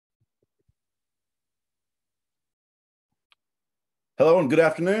Hello and good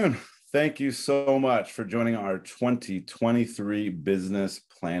afternoon. Thank you so much for joining our 2023 Business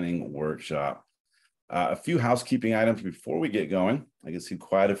Planning Workshop. A few housekeeping items before we get going. I can see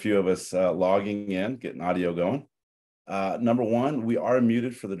quite a few of us logging in, getting audio going. Number one, we are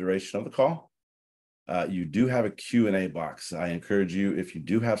muted for the duration of the call. You do have a Q&A box. I encourage you, if you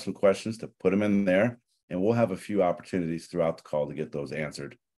do have some questions, to put them in there, and we'll have a few opportunities throughout the call to get those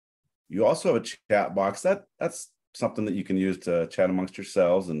answered. You also have a chat box. That's something that you can use to chat amongst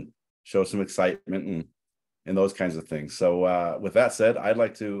yourselves and show some excitement and those kinds of things. So with that said, I'd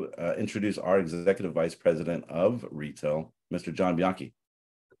like to introduce our Executive Vice President of Retail, Mr. John Bianchi.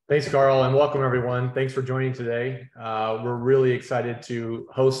 Thanks, Carl, and welcome everyone. Thanks for joining today. We're really excited to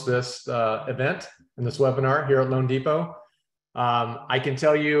host this event and this webinar here at Loan Depot. I can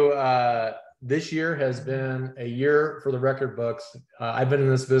tell you this year has been a year for the record books. I've been in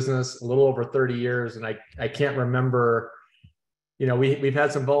this business a little over 30 years, and I can't remember, we've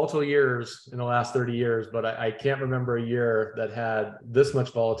had some volatile years in the last 30 years, but I can't remember a year that had this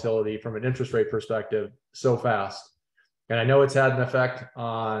much volatility from an interest rate perspective so fast. And I know it's had an effect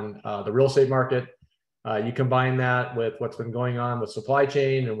on the real estate market. You combine that with what's been going on with supply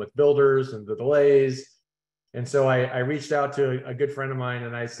chain and with builders and the delays. And so I reached out to a good friend of mine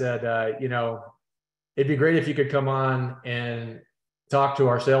and I said, it'd be great if you could come on and talk to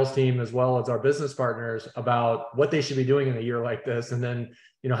our sales team as well as our business partners about what they should be doing in a year like this. And then,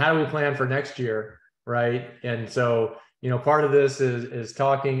 how do we plan for next year, right? And so, part of this is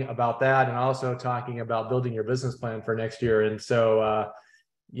talking about that and also talking about building your business plan for next year. And so,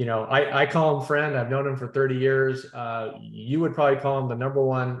 I call him friend. I've known him for 30 years. You would probably call him the number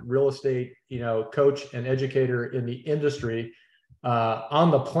one real estate, coach and educator in the industry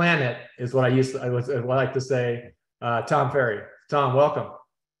on the planet is what I like to say. Tom Ferry. Tom, welcome.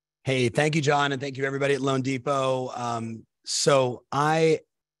 Hey, thank you, John. And thank you everybody at Loan Depot. So I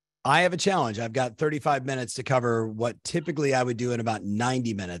have a challenge. I've got 35 minutes to cover what typically I would do in about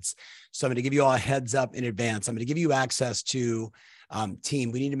 90 minutes. So I'm going to give you all a heads up in advance. I'm going to give you access to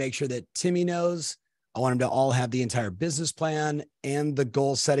team. We need to make sure that Timmy knows. I want him to all have the entire business plan and the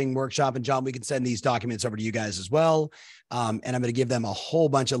goal setting workshop. And John, we can send these documents over to you guys as well. And I'm going to give them a whole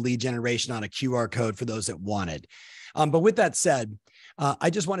bunch of lead generation on a QR code for those that want it. But with that said, I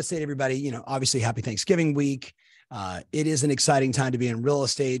just want to say to everybody, obviously happy Thanksgiving week. It is an exciting time to be in real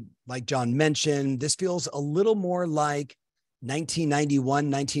estate. Like John mentioned, this feels a little more like 1991,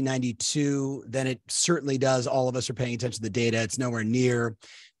 1992 than it certainly does. All of us are paying attention to the data. It's nowhere near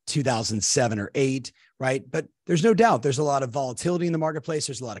 2007 or 8, right? But there's no doubt there's a lot of volatility in the marketplace.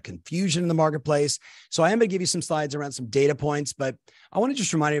 There's a lot of confusion in the marketplace. So I am going to give you some slides around some data points, but I want to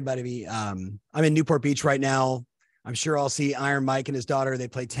just remind everybody, I'm in Newport Beach right now. I'm sure I'll see Iron Mike and his daughter. They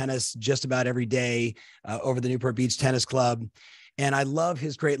play tennis just about every day over the Newport Beach Tennis Club. And I love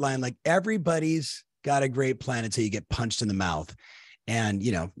his great line, like, everybody's got a great plan until you get punched in the mouth. And,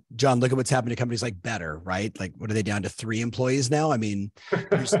 John, look at what's happened to companies like Better, right? Like, what are they down to 3 employees now? I mean,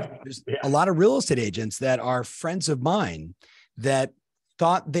 there's a lot of real estate agents that are friends of mine that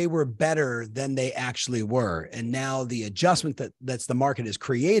thought they were better than they actually were. And now the adjustment that's the market has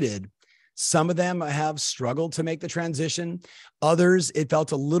created, some of them have struggled to make the transition. Others, it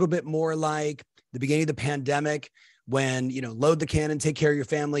felt a little bit more like the beginning of the pandemic when, load the cannon, take care of your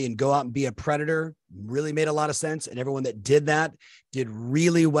family and go out and be a predator really made a lot of sense. And everyone that did that did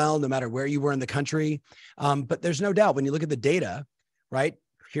really well, no matter where you were in the country. But there's no doubt when you look at the data, right?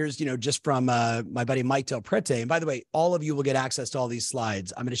 Here's, just from my buddy, Mike Del Prete. And by the way, all of you will get access to all these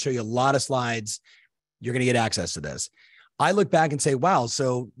slides. I'm going to show you a lot of slides. You're going to get access to this. I look back and say, wow,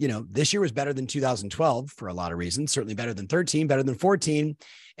 so, this year was better than 2012 for a lot of reasons, certainly better than 13, better than 14.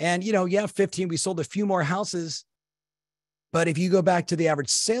 And, 15, we sold a few more houses. But if you go back to the average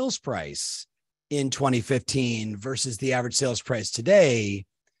sales price in 2015 versus the average sales price today,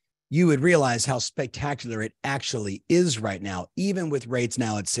 you would realize how spectacular it actually is right now, even with rates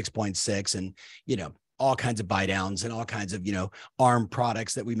now at 6.6 and, all kinds of buy downs and all kinds of, ARM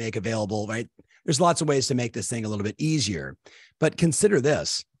products that we make available, right? There's lots of ways to make this thing a little bit easier. But consider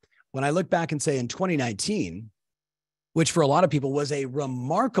this. When I look back and say in 2019, which for a lot of people was a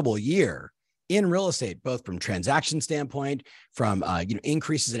remarkable year in real estate, both from transaction standpoint, from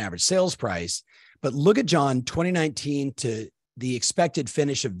increases in average sales price. But look at, John, 2019 to the expected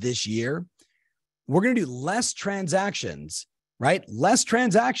finish of this year. We're going to do less transactions, right? Less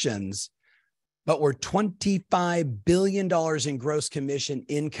transactions, but we're $25 billion in gross commission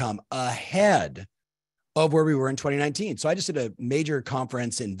income ahead of where we were in 2019. So I just did a major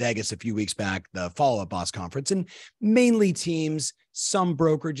conference in Vegas a few weeks back, the Follow Up Boss Conference, and mainly teams, some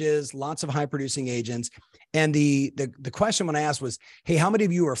brokerages, lots of high producing agents. And the question when I asked was, hey, how many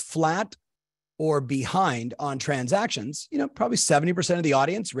of you are flat or behind on transactions? Probably 70% of the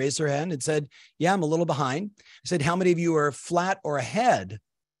audience raised their hand and said, yeah, I'm a little behind. I said, how many of you are flat or ahead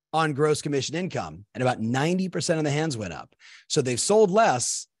on gross commission income? And about 90% of the hands went up. So they've sold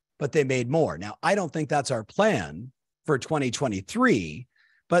less, but they made more. Now, I don't think that's our plan for 2023,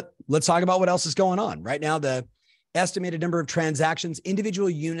 but let's talk about what else is going on. Right now, the estimated number of transactions, individual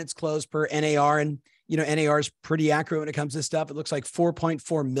units closed per NAR, and NAR is pretty accurate when it comes to stuff. It looks like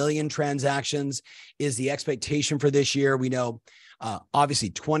 4.4 million transactions is the expectation for this year. We know,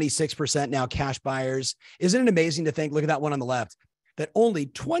 obviously, 26% now cash buyers. Isn't it amazing to think, look at that one on the left, that only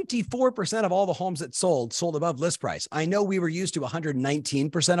 24% of all the homes that sold above list price. I know we were used to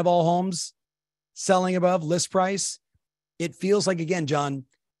 119% of all homes selling above list price. It feels like, again, John,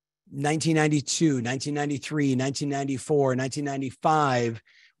 1992, 1993, 1994, 1995,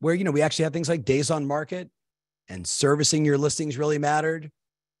 where, we actually had things like days on market and servicing your listings really mattered,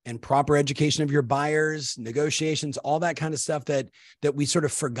 and proper education of your buyers, negotiations, all that kind of stuff that we sort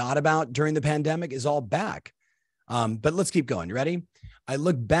of forgot about during the pandemic is all back. But let's keep going. You ready? I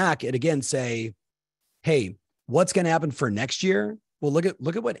look back and again say, hey, what's going to happen for next year? Well, look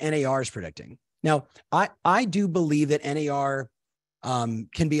at what NAR is predicting. Now, I do believe that NAR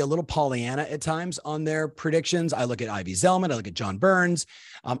can be a little Pollyanna at times on their predictions. I look at Ivy Zellman, I look at John Burns.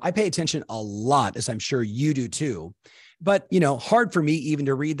 I pay attention a lot, as I'm sure you do too. But, hard for me even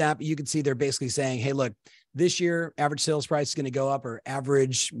to read that, but you can see they're basically saying, hey, look, this year, average sales price is going to go up, or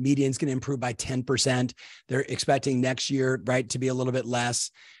average median is going to improve by 10%. They're expecting next year, right, to be a little bit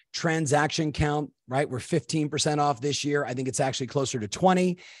less. Transaction count, right? We're 15% off this year. I think it's actually closer to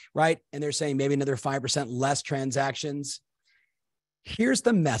 20, right? And they're saying maybe another 5% less transactions. Here's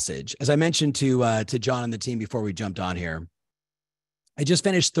the message. As I mentioned to John and the team before we jumped on here, I just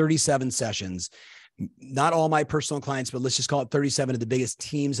finished 37 sessions. Not all my personal clients, but let's just call it 37 of the biggest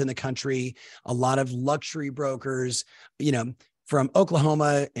teams in the country, a lot of luxury brokers, from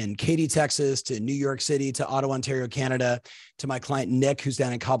Oklahoma and Katy, Texas, to New York City, to Ottawa, Ontario, Canada, to my client, Nick, who's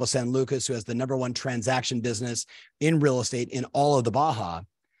down in Cabo San Lucas, who has the #1 transaction business in real estate in all of the Baja.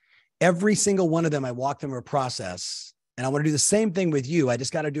 Every single one of them, I walk them through a process, and I want to do the same thing with you. I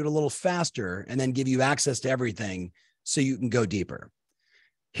just got to do it a little faster and then give you access to everything so you can go deeper.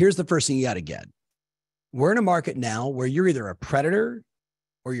 Here's the first thing you got to get. We're in a market now where you're either a predator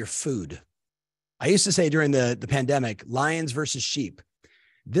or you're food. I used to say during the pandemic, lions versus sheep.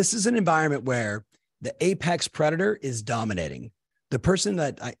 This is an environment where the apex predator is dominating. The person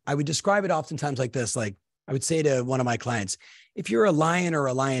that I would describe it oftentimes like this, like I would say to one of my clients, if you're a lion or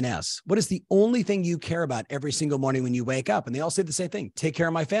a lioness, what is the only thing you care about every single morning when you wake up? And they all say the same thing, take care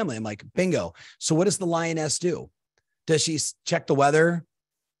of my family. I'm like, bingo. So what does the lioness do? Does she check the weather?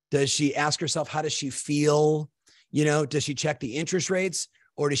 Does she ask herself, how does she feel? Does she check the interest rates,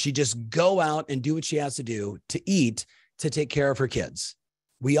 or does she just go out and do what she has to do to eat, to take care of her kids?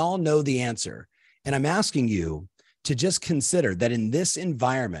 We all know the answer. And I'm asking you to just consider that in this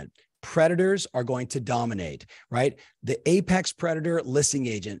environment, predators are going to dominate, right? The apex predator listing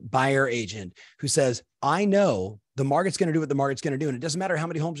agent, buyer agent who says, I know the market's going to do what the market's going to do. And it doesn't matter how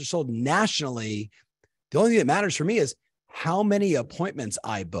many homes are sold nationally. The only thing that matters for me is how many appointments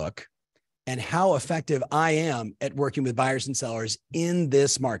I book and how effective I am at working with buyers and sellers in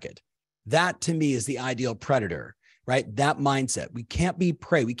this market. That to me is the ideal predator, right? That mindset. We can't be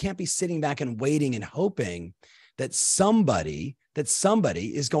prey. We can't be sitting back and waiting and hoping that somebody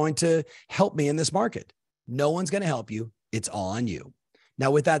is going to help me in this market. No one's going to help you. It's all on you.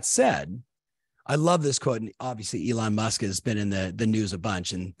 Now, with that said, I love this quote. And obviously Elon Musk has been in the news a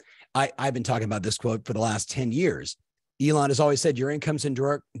bunch. And I've been talking about this quote for the last 10 years. Elon has always said your income's in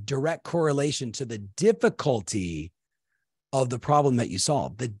direct correlation to the difficulty of the problem that you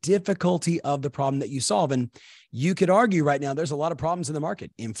solve, the difficulty of the problem that you solve. And you could argue right now, there's a lot of problems in the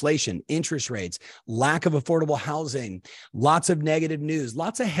market: inflation, interest rates, lack of affordable housing, lots of negative news,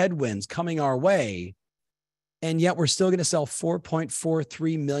 lots of headwinds coming our way. And yet we're still going to sell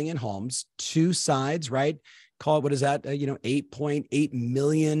 4.43 million homes, two sides, right? Call it, what is that? 8.8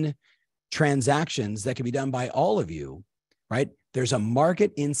 million transactions that can be done by all of you, right? There's a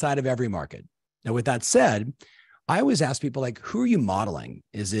market inside of every market. Now, with that said, I always ask people, like, who are you modeling?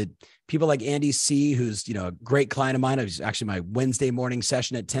 Is it people like Andy C., who's, a great client of mine? It was actually my Wednesday morning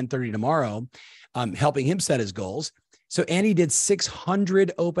session at 10:30 tomorrow, helping him set his goals. So Andy did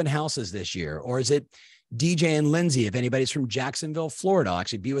 600 open houses this year. Or is it, DJ and Lindsay, if anybody's from Jacksonville, Florida, I'll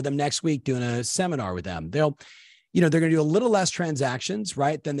actually be with them next week doing a seminar with them. They're going to do a little less transactions,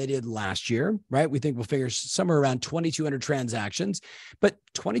 right, than they did last year, right? We think we'll figure somewhere around 2,200 transactions, but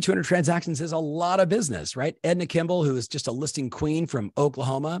 2,200 transactions is a lot of business, right? Edna Kimball, who is just a listing queen from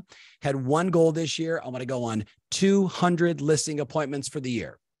Oklahoma, had one goal this year. I want to go on 200 listing appointments for the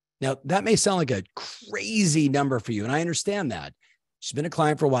year. Now, that may sound like a crazy number for you, and I understand that. She's been a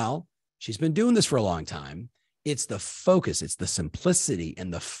client for a while. She's been doing this for a long time. It's the focus, it's the simplicity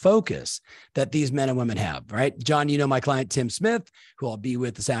and the focus that these men and women have, right? John, you know my client, Tim Smith, who I'll be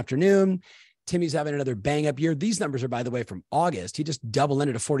with this afternoon. Timmy's having another bang up year. These numbers are, by the way, from August. He just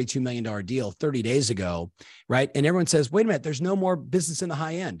double-ended a $42 million deal 30 days ago, right? And everyone says, wait a minute, there's no more business in the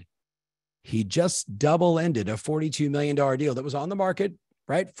high end. He just double-ended a $42 million deal that was on the market,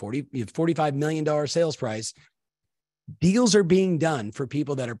 right? $45 million sales price. Deals are being done for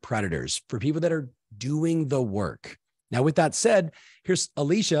people that are predators, for people that are doing the work. Now, with that said, here's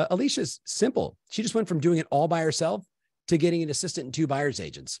Alicia. Alicia's simple. She just went from doing it all by herself to getting an assistant and 2 buyer's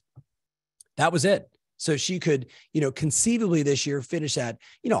agents. That was it. So she could, conceivably this year finish at,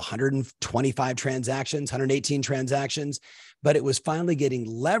 125 transactions, 118 transactions, but it was finally getting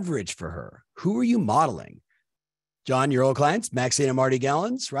leverage for her. Who are you modeling? John, your old clients, Maxine and Marty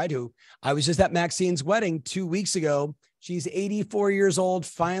Gallons, right? Who I was just at Maxine's wedding 2 weeks ago. She's 84 years old,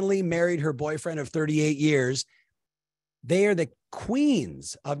 finally married her boyfriend of 38 years. They are the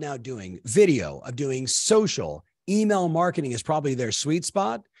queens of now doing video, of doing social. Email marketing is probably their sweet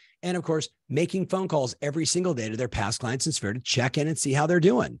spot. And of course, making phone calls every single day to their past clients in Sphere to check in and see how they're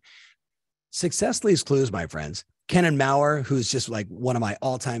doing. Success leaves clues, my friends. Kenan Maurer, who's just like one of my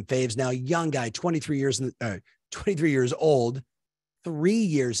all-time faves now, young guy, 23 years old, 3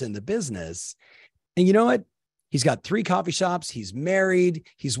 years in the business. And you know what? He's got 3 coffee shops. He's married.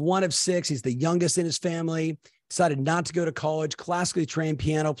 He's one of 6. He's the youngest in his family, decided not to go to college, classically trained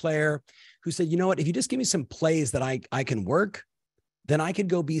piano player who said, you know what? If you just give me some plays that I can work, then I could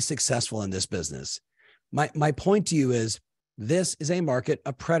go be successful in this business. My point to you is this is a market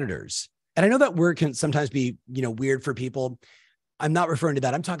of predators. And I know that word can sometimes be, weird for people. I'm not referring to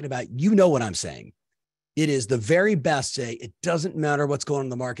that. I'm talking about, what I'm saying. It is the very best say, it doesn't matter what's going on in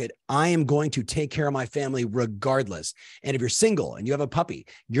the market. I am going to take care of my family regardless. And if you're single and you have a puppy,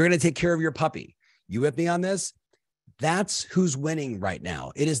 you're going to take care of your puppy. You with me on this? That's who's winning right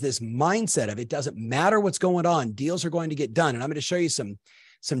now. It is this mindset of it doesn't matter what's going on. Deals are going to get done. And I'm going to show you some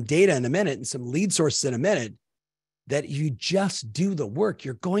data in a minute and some lead sources in a minute that if you just do the work,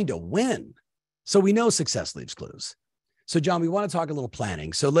 you're going to win. So we know success leaves clues. So John, we want to talk a little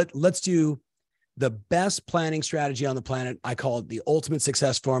planning. So let's do the best planning strategy on the planet. I call it the ultimate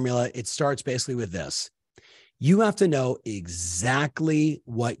success formula. It starts basically with this. You have to know exactly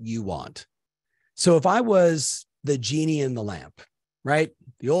what you want. So if I was the genie in the lamp, right?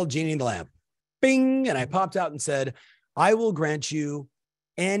 The old genie in the lamp, bing. And I popped out and said, I will grant you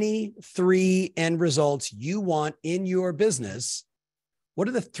any 3 end results you want in your business. What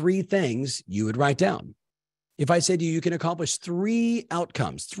are the 3 things you would write down? If I said to you, you can accomplish 3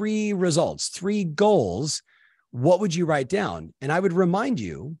 outcomes, 3 results, 3 goals, what would you write down? And I would remind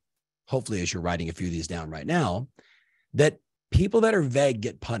you, hopefully, as you're writing a few of these down right now, that people that are vague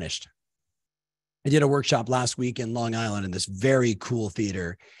get punished. I did a workshop last week in Long Island in this very cool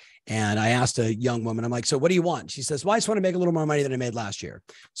theater. And I asked a young woman, I'm like, so what do you want? She says, well, I just want to make a little more money than I made last year.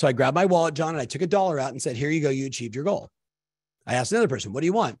 So I grabbed my wallet, John, and I took $1 out and said, here you go. You achieved your goal. I asked another person, what do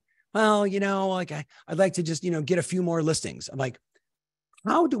you want? Well, I'd like to just, get a few more listings. I'm like,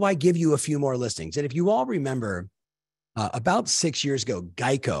 how do I give you a few more listings? And if you all remember, about 6 years ago,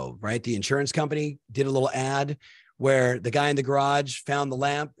 Geico, right? The insurance company did a little ad where the guy in the garage found the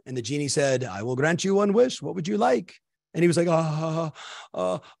lamp and the genie said, I will grant you one wish. What would you like? And he was like, I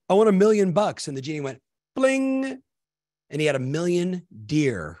want $1 million. And the genie went, bling. And he had 1 million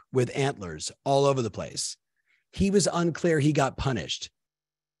deer with antlers all over the place. He was unclear. He got punished.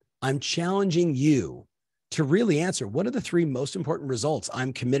 I'm challenging you to really answer, what are the 3 most important results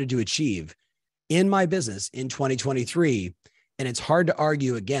I'm committed to achieve in my business in 2023? And it's hard to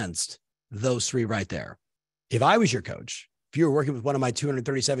argue against those 3 right there. If I was your coach, if you were working with one of my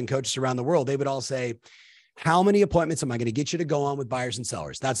 237 coaches around the world, they would all say, how many appointments am I going to get you to go on with buyers and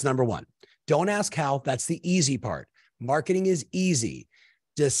sellers? That's number 1. Don't ask how. That's the easy part. Marketing is easy.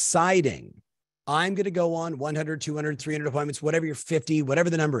 Deciding I'm going to go on 100, 200, 300 appointments, whatever your 50, whatever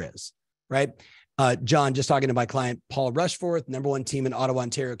the number is, right? John, just talking to my client, Paul Rushforth, number 1 team in Ottawa,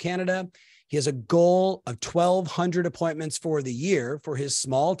 Ontario, Canada. He has a goal of 1,200 appointments for the year for his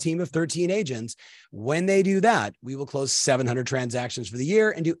small team of 13 agents. When they do that, we will close 700 transactions for the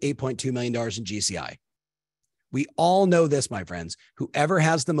year and do $8.2 million in GCI. We all know this, my friends. Whoever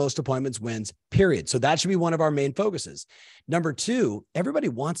has the most appointments wins, period. So that should be one of our main focuses. Number two, everybody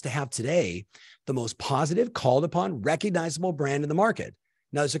wants to have today the most positive, called upon, recognizable brand in the market.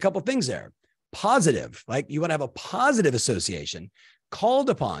 Now, there's a couple of things there. Positive, like you want to have a positive association. Called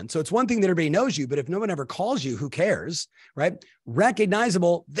upon. So it's one thing that everybody knows you, but if no one ever calls you, who cares, right?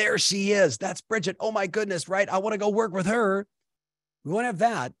 Recognizable. There she is. That's Bridget. Oh my goodness, right? I want to go work with her. We want to have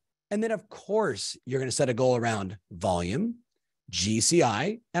that. And then of course, you're going to set a goal around volume,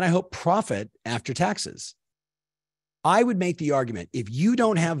 GCI, and I hope profit after taxes. I would make the argument, if you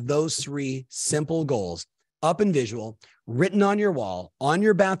don't have those three simple goals up in visual, written on your wall, on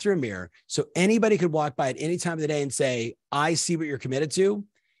your bathroom mirror, so anybody could walk by at any time of the day and say, I see what you're committed to.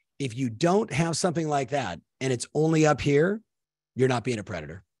 If you don't have something like that and it's only up here, you're not being a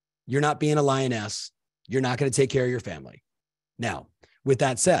predator. You're not being a lioness. You're not going to take care of your family. Now, with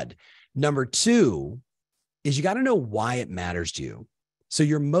that said, number two is you got to know why it matters to you. So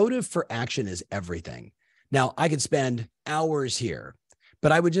your motive for action is everything. Now, I could spend hours here,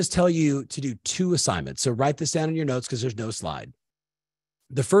 but I would just tell you to do two assignments. So write this down in your notes because there's no slide.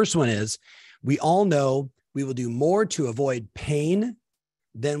 The first one is, we all know we will do more to avoid pain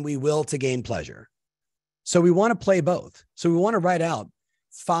than we will to gain pleasure. So we want to play both. So we want to write out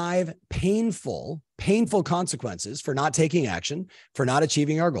 5 painful consequences for not taking action, for not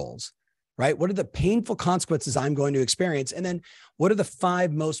achieving our goals, right? What are the painful consequences I'm going to experience? And then what are the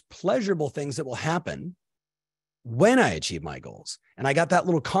 5 most pleasurable things that will happen when I achieve my goals? And I got that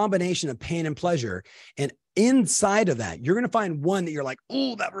little combination of pain and pleasure. And inside of that, you're going to find one that you're like,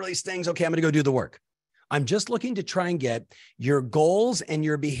 oh, that really stings. Okay, I'm going to go do the work. I'm just looking to try and get your goals and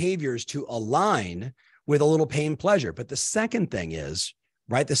your behaviors to align with a little pain pleasure. But the second thing is,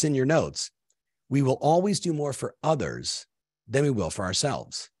 write this in your notes. We will always do more for others than we will for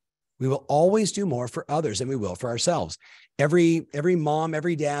ourselves. We will always do more for others than we will for ourselves. Every mom,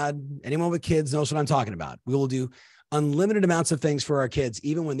 every dad, anyone with kids knows what I'm talking about. We will do unlimited amounts of things for our kids,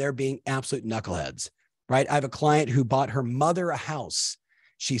 even when they're being absolute knuckleheads, right? I have a client who bought her mother a house.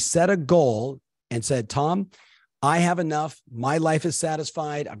 She set a goal and said, Tom, I have enough. My life is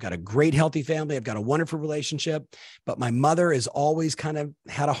satisfied. I've got a great, healthy family. I've got a wonderful relationship, but my mother has always kind of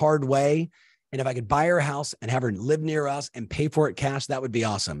had a hard way. And if I could buy her a house and have her live near us and pay for it cash, that would be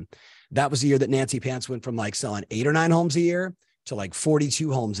awesome. That was the year that Nancy Pants went from like selling 8 or 9 homes a year to like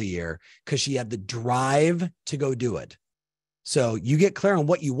 42 homes a year because she had the drive to go do it. So you get clear on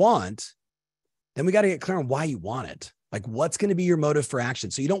what you want, then we got to get clear on why you want it. Like, what's going to be your motive for action?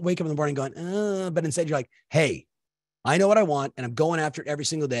 So you don't wake up in the morning going, but instead you're like, hey, I know what I want and I'm going after it every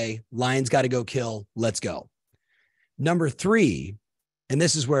single day. Lions got to go kill. Let's go. Number 3, and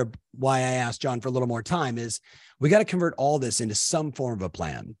this is why I asked John for a little more time, is we got to convert all this into some form of a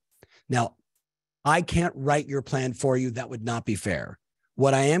plan. Now, I can't write your plan for you. That would not be fair.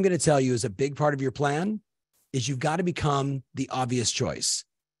 What I am going to tell you is a big part of your plan is you've got to become the obvious choice.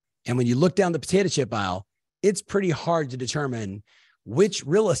 And when you look down the potato chip aisle, it's pretty hard to determine which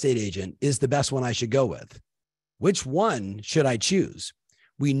real estate agent is the best one I should go with. Which one should I choose?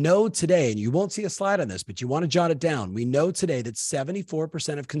 We know today, and you won't see a slide on this, but you want to jot it down. We know today that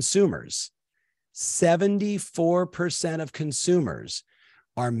 74% of consumers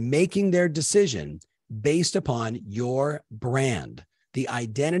are making their decision based upon your brand, the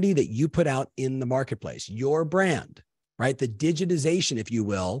identity that you put out in the marketplace, your brand, right? The digitization, if you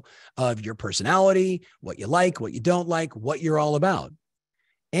will, of your personality, what you like, what you don't like, what you're all about.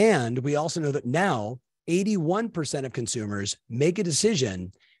 And we also know that now 81% of consumers make a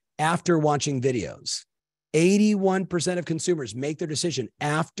decision after watching videos. 81% of consumers make their decision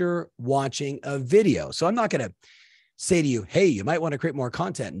after watching a video. So I'm not going to say to you, hey, you might want to create more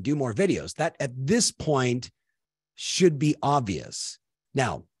content and do more videos. That at this point should be obvious.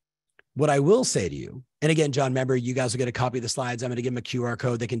 Now, what I will say to you, and again, John, remember, you guys will get a copy of the slides. I'm going to give them a QR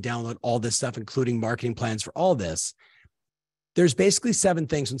code. They can download all this stuff, including marketing plans for all this. There's basically 7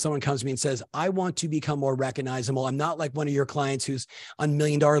 things when someone comes to me and says, I want to become more recognizable. I'm not like one of your clients who's on $1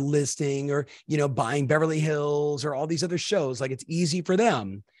 Million Listing or, buying Beverly Hills or all these other shows. Like, it's easy for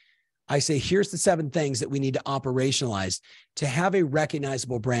them. I say, here's the 7 things that we need to operationalize to have a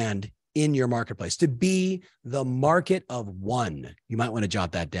recognizable brand in your marketplace, to be the market of one. You might want to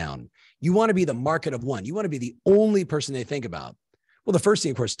jot that down. You want to be the market of one. You want to be the only person they think about. Well, the first thing,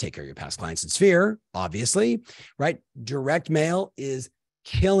 of course, is take care of your past clients in Sphere, obviously, right? Direct mail is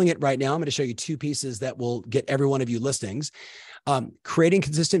killing it right now. I'm going to show you 2 pieces that will get every one of you listings. Creating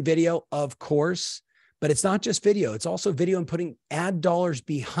consistent video, of course, but it's not just video. It's also video and putting ad dollars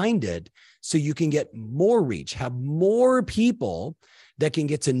behind it so you can get more reach, have more people that can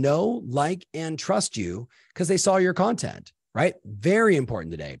get to know, like, and trust you because they saw your content, right? Very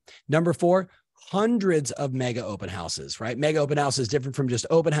important today. Number 4, hundreds of mega open houses, right? Mega open house is different from just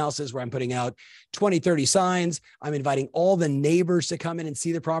open houses where I'm putting out 20, 30 signs. I'm inviting all the neighbors to come in and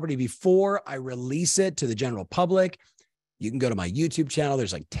see the property before I release it to the general public. You can go to my YouTube channel.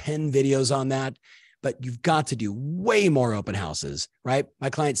 There's like 10 videos on that, but you've got to do way more open houses, right? My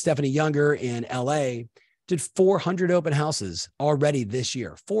client, Stephanie Younger in LA, did 400 open houses already this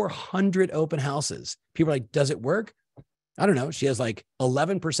year, 400 open houses. People are like, does it work? I don't know. She has like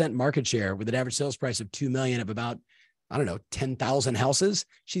 11% market share with an average sales price of $2 million of about, I don't know, 10,000 houses.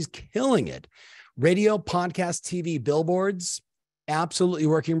 She's killing it. Radio, podcast, TV, billboards, absolutely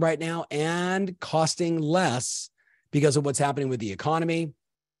working right now and costing less because of what's happening with the economy.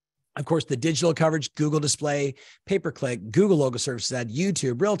 Of course, the digital coverage, Google display, pay-per-click, Google logo services ad,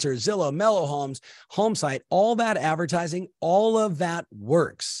 YouTube, Realtor, Zillow, Mellow Homes, home site, all that advertising, all of that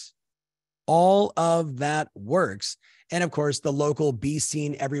works. All of that works. And of course, the local be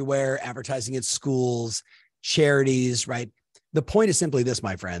seen everywhere, advertising at schools, charities, right? The point is simply this,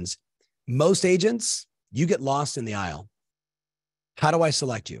 my friends. Most agents, you get lost in the aisle. How do I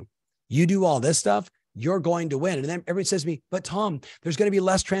select you? You do all this stuff, you're going to win. And then everybody says to me, but Tom, there's going to be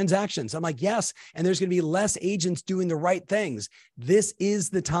less transactions. I'm like, yes. And there's going to be less agents doing the right things. This is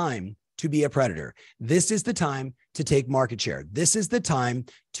the time to be a predator. This is the time to take market share. This is the time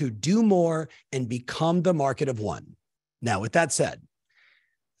to do more and become the market of one. Now, with that said,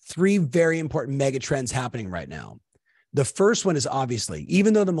 3 very important mega trends happening right now. The first one is obviously,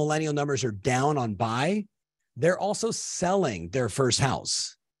 even though the millennial numbers are down on buy, they're also selling their first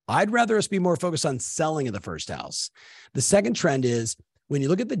house. I'd rather us be more focused on selling of the first house. The second trend is when you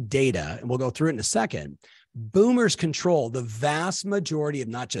look at the data, and we'll go through it in a second, boomers control the vast majority of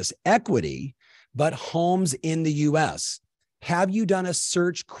not just equity, but homes in the US. Have you done a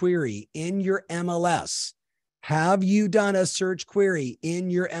search query in your MLS? Have you done a search query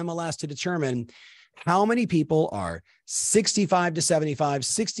in your MLS to determine how many people are 65 to 75,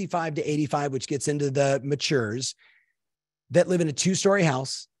 65 to 85, which gets into the matures, that live in a 2-story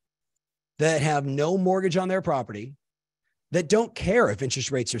house, that have no mortgage on their property, that don't care if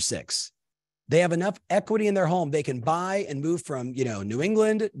interest rates are 6. They have enough equity in their home. They can buy and move from, New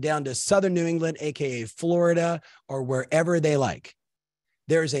England down to Southern New England, AKA Florida, or wherever they like.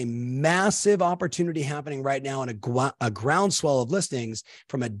 There's a massive opportunity happening right now and a groundswell of listings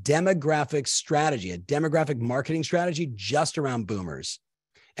from a demographic strategy, a demographic marketing strategy just around boomers.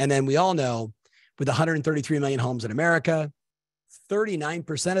 And then we all know with 133 million homes in America,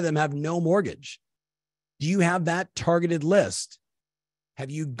 39% of them have no mortgage. Do you have that targeted list?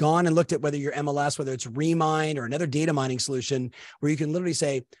 Have you gone and looked at whether your MLS, whether it's Remine or another data mining solution where you can literally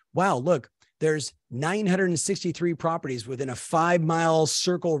say, wow, look, there's 963 properties within a 5-mile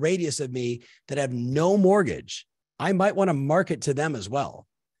circle radius of me that have no mortgage. I might want to market to them as well.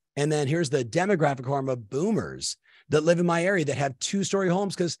 And then here's the demographic harm of boomers that live in my area that have 2-story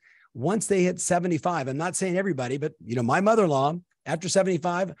homes, because once they hit 75, I'm not saying everybody, but my mother-in-law, after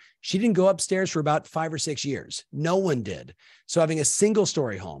 75, she didn't go upstairs for about 5 or 6 years. No one did. So having a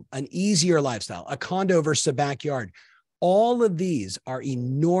 1-story home, an easier lifestyle, a condo versus a backyard, all of these are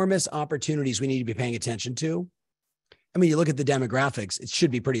enormous opportunities we need to be paying attention to. I mean, you look at the demographics, it should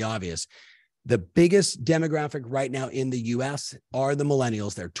be pretty obvious. The biggest demographic right now in the US are the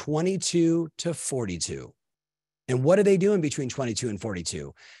millennials. They're 22 to 42. And what are they doing between 22 and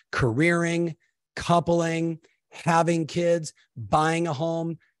 42? Careering, coupling, having kids, buying a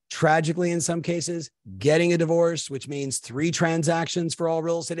home, tragically in some cases, getting a divorce, which means 3 transactions for all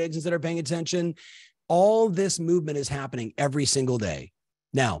real estate agents that are paying attention. All this movement is happening every single day.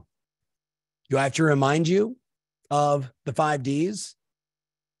 Now, do I have to remind you of the 5 Ds?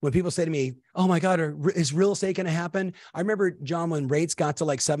 When people say to me, oh my God, is real estate going to happen? I remember, John, when rates got to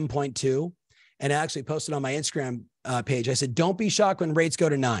like 7.2, and I actually posted on my Instagram page, I said, don't be shocked when rates go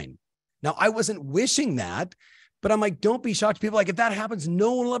to 9. Now, I wasn't wishing that, but I'm like, don't be shocked. People are like, if that happens,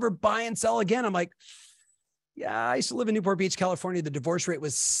 no one will ever buy and sell again. I'm like, yeah, I used to live in Newport Beach, California. The divorce rate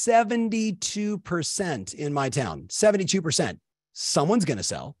was 72% in my town, 72%. Someone's going to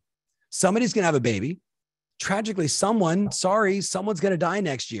sell. Somebody's going to have a baby. Tragically, someone's going to die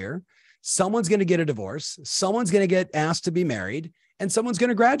next year. Someone's going to get a divorce. Someone's going to get asked to be married, and someone's going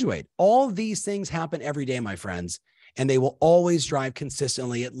to graduate. All these things happen every day, my friends, and they will always drive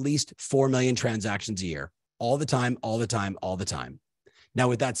consistently at least 4 million transactions a year, all the time, all the time, all the time. Now,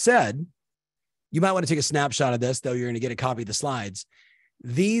 with that said, you might want to take a snapshot of this, though you're going to get a copy of the slides.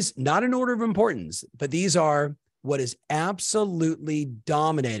 These, not in order of importance, but these are what is absolutely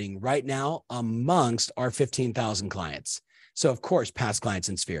dominating right now amongst our 15,000 clients. So of course, past clients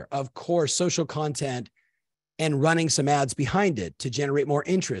in Sphere, of course, social content and running some ads behind it to generate more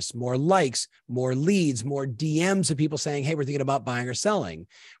interest, more likes, more leads, more DMs of people saying, hey, we're thinking about buying or selling,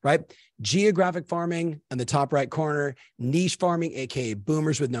 right? Geographic farming in the top right corner, niche farming, AKA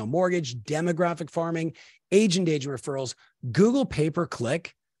boomers with no mortgage, demographic farming, agent referrals. Google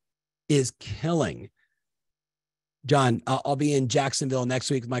pay-per-click is killing. John, I'll be in Jacksonville next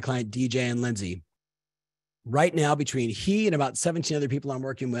week with my client, DJ and Lindsay. Right now, between he and about 17 other people I'm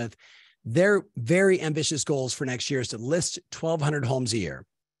working with, their very ambitious goals for next year is to list 1,200 homes a year.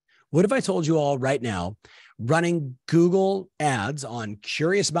 What if I told you all right now, running Google ads on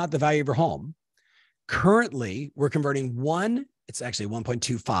curious about the value of your home? Currently, we're converting it's actually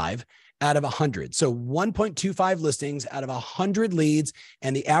 1.25 out of 100. So 1.25 listings out of 100 leads,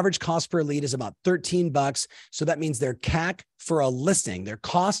 and the average cost per lead is about $13. So that means their CAC for a listing, their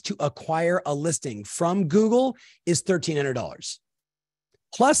cost to acquire a listing from Google is $1,300.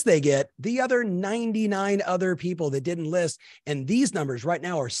 Plus they get the other 99 other people that didn't list. And these numbers right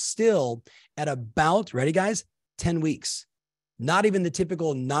now are still at about, ready guys, 10 weeks. Not even the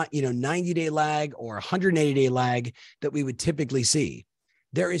typical 90-day lag or 180-day lag that we would typically see.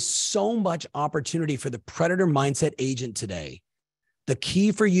 There is so much opportunity for the predator mindset agent today. The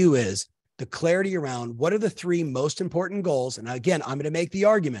key for you is the clarity around what are the 3 most important goals. And again, I'm going to make the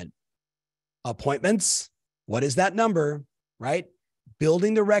argument. Appointments, what is that number, right?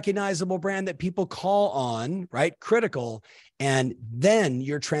 Building the recognizable brand that people call on, right? Critical. And then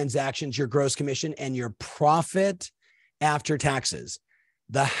your transactions, your gross commission, and your profit after taxes.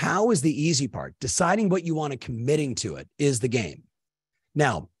 The how is the easy part. Deciding what you want and committing to it is the game.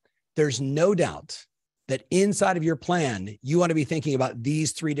 Now, there's no doubt that inside of your plan, you want to be thinking about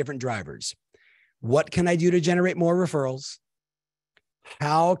these 3 different drivers. What can I do to generate more referrals?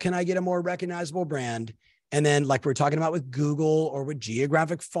 How can I get a more recognizable brand? And then like we're talking about with Google or with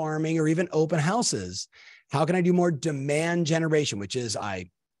geographic farming or even open houses, how can I do more demand generation, which is I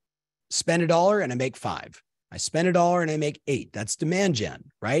spend $1 and I make 5. I spend $1 and I make 8. That's demand gen,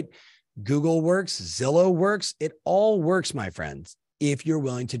 right? Google works, Zillow works. It all works, my friends, if you're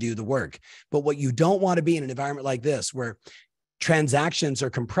willing to do the work. But what you don't want to be in an environment like this where transactions are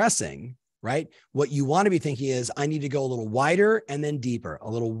compressing, right? What you want to be thinking is I need to go a little wider and then deeper, a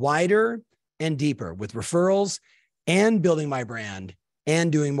little wider and deeper with referrals and building my brand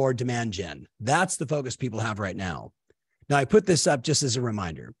and doing more demand gen. That's the focus people have right now. Now, I put this up just as a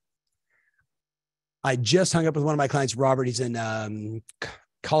reminder. I just hung up with one of my clients, Robert. He's in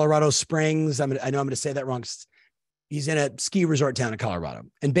Colorado Springs. I know I'm going to say that wrong. He's in a ski resort town in Colorado,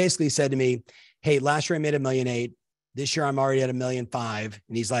 and basically said to me, hey, last year I made $1.8 million. This year I'm already at $1.5 million.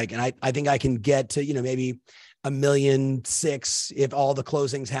 And he's like, and I think I can get to, maybe $1.6 million if all the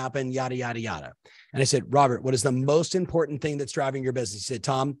closings happen, yada, yada, yada. And I said, Robert, what is the most important thing that's driving your business? He said,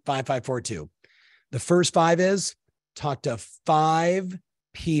 Tom, 5542. The first 5 is talk to 5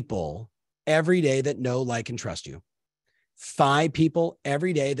 people every day that know, like, and trust you. 5 people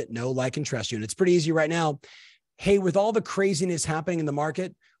every day that know, like, and trust you. And it's pretty easy right now. Hey, with all the craziness happening in the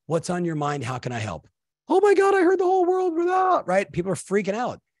market, what's on your mind? How can I help? Oh my God, I heard the whole world without, right? People are freaking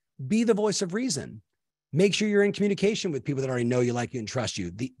out. Be the voice of reason. Make sure you're in communication with people that already know you, like you, and trust you.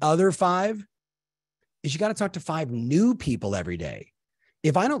 The other 5 is you got to talk to 5 new people every day.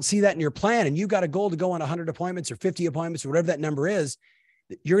 If I don't see that in your plan and you've got a goal to go on 100 appointments or 50 appointments or whatever that number is,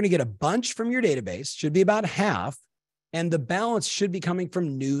 you're going to get a bunch from your database, should be about half, and the balance should be coming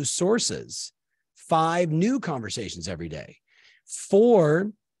from new sources. 5 new conversations every day.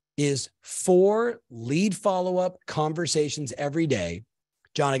 4 is 4 lead follow-up conversations every day.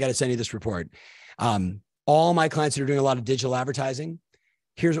 John, I got to send you this report. All my clients that are doing a lot of digital advertising,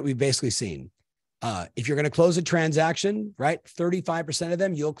 here's what we've basically seen. If you're going to close a transaction, right, 35% of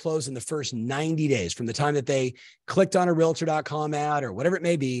them you'll close in the first 90 days from the time that they clicked on a realtor.com ad or whatever it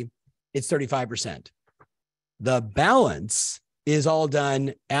may be. It's 35%. The balance is all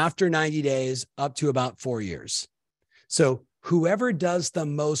done after 90 days up to about 4 years. So whoever does the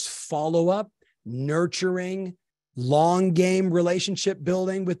most follow-up, nurturing, long game relationship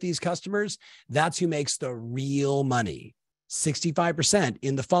building with these customers, that's who makes the real money. 65%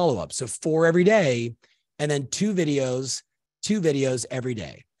 in the follow-up. So 4 every day, and then 2 videos every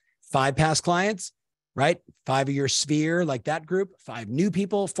day. 5 past clients, right? 5 of your sphere, like that group, 5 new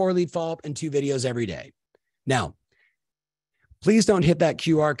people, 4 lead follow-up, and 2 videos every day. Now, please don't hit that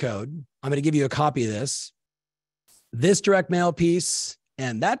QR code. I'm going to give you a copy of this direct mail piece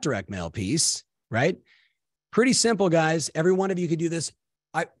and that direct mail piece, right? Pretty simple, guys. Every one of you could do this.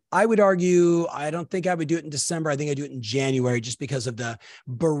 I would argue, I don't think I would do it in December. I think I do it in January just because of the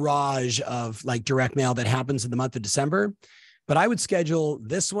barrage of like direct mail that happens in the month of December. But I would schedule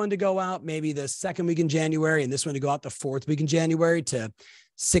this one to go out maybe the second week in January and this one to go out the fourth week in January to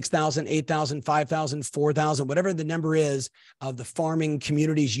 6,000, 8,000, 5,000, 4,000, whatever the number is of the farming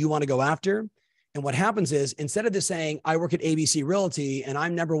communities you want to go after. And what happens is, instead of just saying, I work at ABC Realty and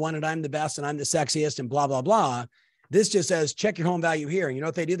I'm number one and I'm the best and I'm the sexiest and blah, blah, blah, this just says, check your home value here. And you know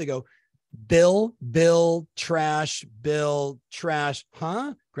what they do? They go, bill, trash,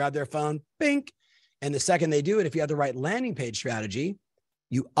 huh? Grab their phone, bink. And the second they do it, if you have the right landing page strategy,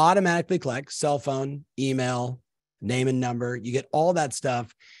 you automatically collect cell phone, email, name and number. You get all that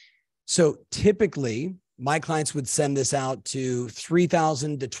stuff. So typically, my clients would send this out to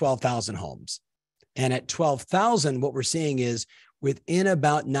 3,000 to 12,000 homes. And at 12,000, what we're seeing is within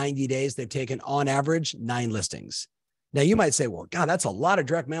about 90 days, they've taken on average 9 listings. Now you might say, well, God, that's a lot of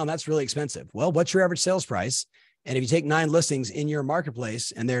direct mail and that's really expensive. Well, what's your average sales price? And if you take 9 listings in your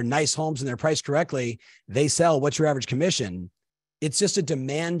marketplace and they're nice homes and they're priced correctly, they sell. What's your average commission? It's just a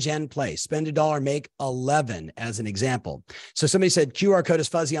demand gen play. Spend $1, make 11 as an example. So somebody said QR code is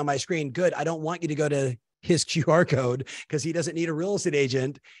fuzzy on my screen. Good. I don't want you to go to his QR code because he doesn't need a real estate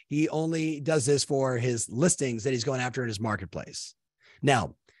agent. He only does this for his listings that he's going after in his marketplace.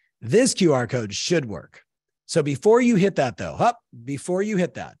 Now, this QR code should work. So before you hit that though,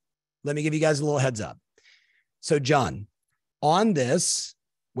 let me give you guys a little heads up. So John, on this,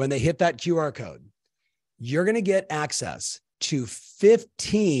 when they hit that QR code, you're going to get access to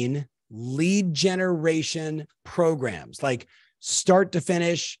 15 lead generation programs, like start to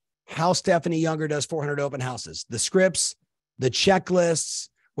finish, how Stephanie Younger does 400 open houses, the scripts, the checklists,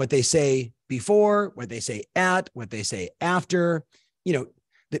 what they say before, what they say at, what they say after. You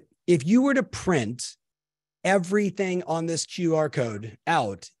know, if you were to print everything on this QR code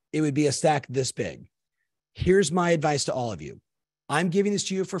out, it would be a stack this big. Here's my advice to all of you. I'm giving this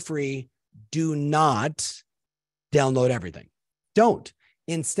to you for free. Do not download everything. Don't.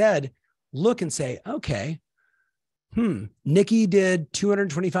 Instead, look and say, okay, Nikki did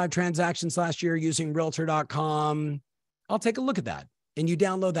 225 transactions last year using realtor.com. I'll take a look at that. And you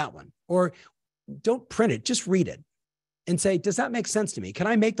download that one. Or don't print it, just read it and say, does that make sense to me? Can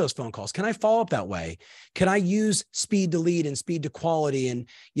I make those phone calls? Can I follow up that way? Can I use speed to lead and speed to quality? And,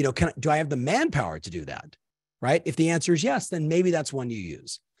 you know, do I have the manpower to do that? Right? If the answer is yes, then maybe that's one you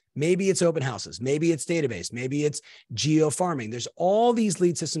use. Maybe it's open houses. Maybe it's database. Maybe it's geo farming. There's all these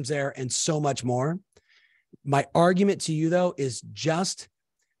lead systems there and so much more. My argument to you, though, is just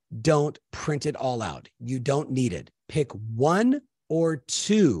don't print it all out. You don't need it. Pick 1 or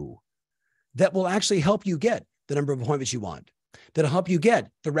 2 that will actually help you get the number of appointments you want, that'll help you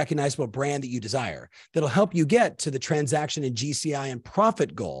get the recognizable brand that you desire, that'll help you get to the transaction and GCI and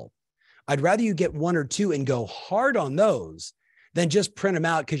profit goal. I'd rather you get 1 or 2 and go hard on those than just print them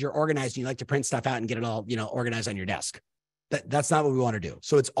out because you're organized and you like to print stuff out and get it all, organized on your desk. That's not what we want to do.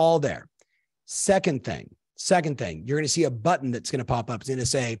 So it's all there. Second thing, you're going to see a button that's going to pop up. It's going to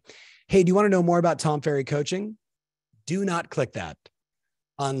say, hey, do you want to know more about Tom Ferry coaching? Do not click that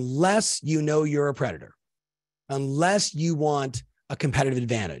unless you know you're a predator, unless you want a competitive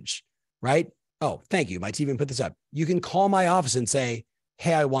advantage, right? Oh, thank you. My team put this up. You can call my office and say,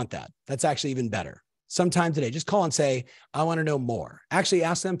 hey, I want that. That's actually even better. Sometime today, just call and say, I want to know more. Actually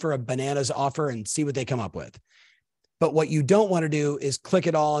ask them for a bananas offer and see what they come up with. But what you don't want to do is click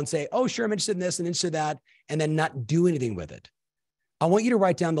it all and say, oh, sure, I'm interested in this and interested in that, and then not do anything with it. I want you to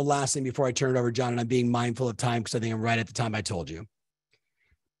write down the last thing before I turn it over, John, and I'm being mindful of time because I think I'm right at the time I told you.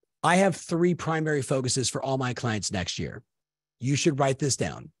 I have 3 primary focuses for all my clients next year. You should write this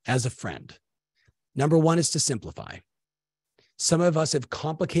down as a friend. Number 1 is to simplify. Some of us have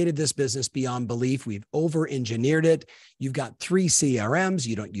complicated this business beyond belief. We've over-engineered it. You've got 3 CRMs.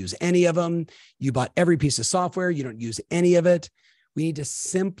 You don't use any of them. You bought every piece of software. You don't use any of it. We need to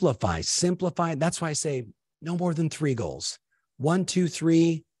simplify. That's why I say no more than 3 goals. 1, 2,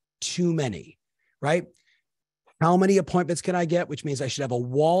 3, too many, right? How many appointments can I get? Which means I should have a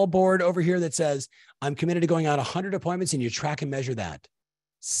wall board over here that says, I'm committed to going out 100 appointments, and you track and measure that.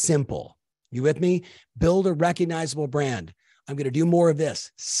 Simple. You with me? Build a recognizable brand. I'm going to do more of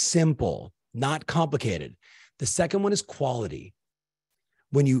this. Simple, not complicated. The second one is quality.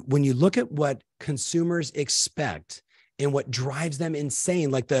 When you look at what consumers expect and what drives them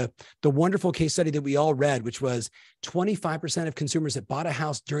insane, like the wonderful case study that we all read, which was 25% of consumers that bought a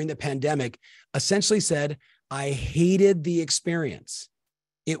house during the pandemic essentially said, I hated the experience.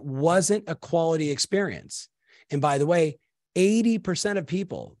 It wasn't a quality experience. And by the way, 80% of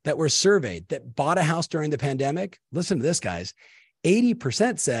people that were surveyed that bought a house during the pandemic, listen to this, guys,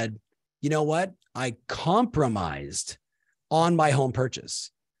 80% said, you know what? I compromised on my home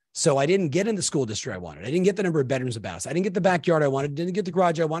purchase. So I didn't get in the school district I wanted. I didn't get the number of bedrooms of house. I didn't get the backyard I wanted. Didn't get the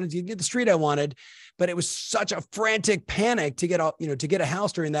garage I wanted. Didn't get the street I wanted. But it was such a frantic panic to get a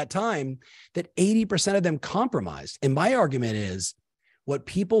house during that time that 80% of them compromised. And my argument is what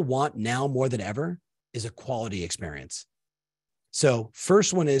people want now more than ever is a quality experience. So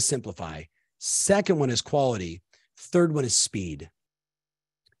first one is simplify. Second one is quality. Third one is speed.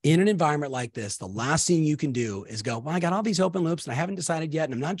 In an environment like this, the last thing you can do is go, well, I got all these open loops and I haven't decided yet.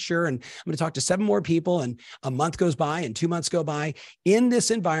 And I'm not sure. And I'm going to talk to 7 more people and a month goes by and 2 months go by. In this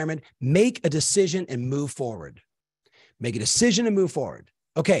environment, make a decision and move forward. Make a decision and move forward.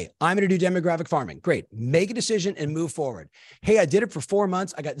 Okay, I'm going to do demographic farming. Great. Make a decision and move forward. Hey, I did it for 4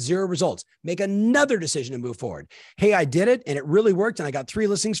 months. I got 0 results. Make another decision and move forward. Hey, I did it and it really worked and I got 3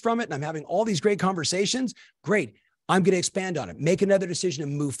 listings from it and I'm having all these great conversations. Great. I'm going to expand on it. Make another decision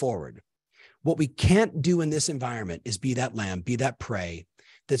and move forward. What we can't do in this environment is be that lamb, be that prey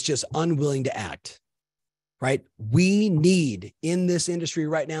that's just unwilling to act, right? We need in this industry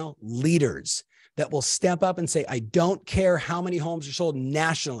right now, leaders that will step up and say, I don't care how many homes are sold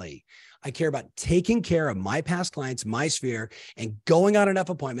nationally. I care about taking care of my past clients, my sphere, and going on enough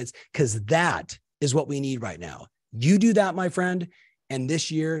appointments because that is what we need right now. You do that, my friend, and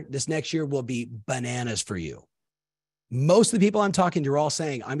this next year will be bananas for you. Most of the people I'm talking to are all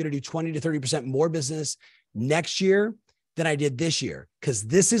saying, I'm going to do 20 to 30% more business next year than I did this year because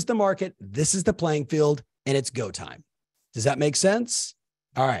this is the market, this is the playing field, and it's go time. Does that make sense?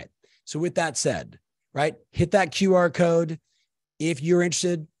 All right. So with that said, right, hit that QR code. If you're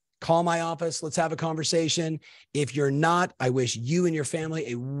interested, call my office. Let's have a conversation. If you're not, I wish you and your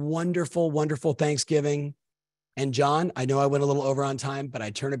family a wonderful, wonderful Thanksgiving. And John, I know I went a little over on time, but I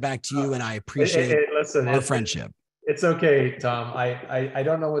turn it back to you and I appreciate our friendship. It's okay, Tom. I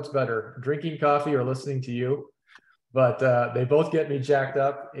don't know what's better, drinking coffee or listening to you, but they both get me jacked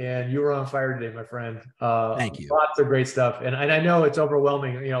up and you were on fire today, my friend. Thank you. Lots of great stuff. And I know it's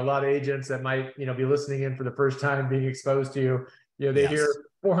overwhelming. A lot of agents that might, be listening in for the first time, being exposed to you, they hear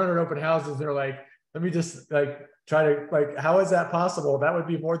 400 open houses. They're like, let me just try to how is that possible? That would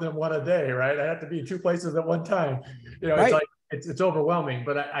be more than one a day, right? I have to be in 2 places at one time. Right. It's overwhelming,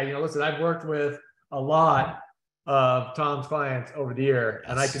 but listen, I've worked with a lot of Tom's clients over the year.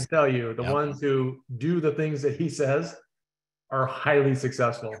 And I can tell you the ones who do the things that he says are highly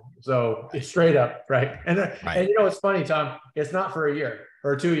successful. So it's straight up, right? And it's funny, Tom, it's not for a year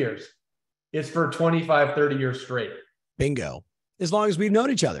or 2 years. It's for 25, 30 years straight. Bingo. As long as we've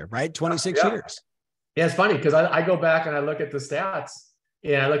known each other, right? 26 years. Yeah, it's funny because I go back and I look at the stats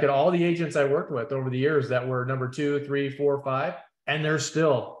and I look at all the agents I worked with over the years that were number 2, 3, 4, 5, and they're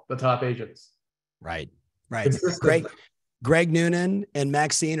still the top agents. Right. Greg Noonan and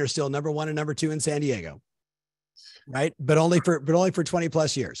Maxine are still number 1 and number 2 in San Diego. Right. But only for 20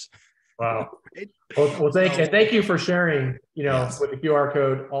 plus years. Wow. Right? Well, thank you for sharing, with the QR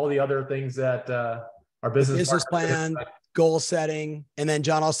code, all the other things that our business plan, goal setting. And then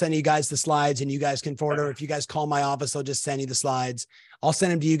John, I'll send you guys the slides and you guys can forward, or if you guys call my office, I'll just send you the slides. I'll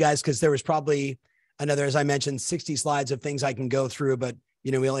send them to you guys because there was probably another, as I mentioned, 60 slides of things I can go through, but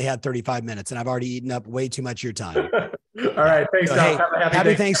we only had 35 minutes and I've already eaten up way too much of your time. All right. Thanks. So, hey,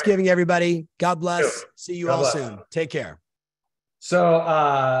 happy Thanksgiving, everybody. God bless. See you all soon. Take care.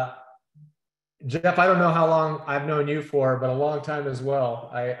 So, Jeff, I don't know how long I've known you for, but a long time as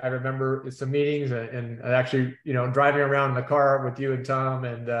well. I remember some meetings and actually, driving around in the car with you and Tom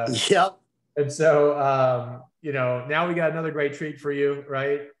and, And so, now we got another great treat for you,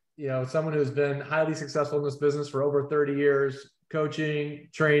 right? Someone who's been highly successful in this business for over 30 years, coaching,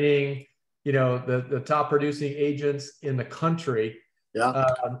 training, the top producing agents in the country,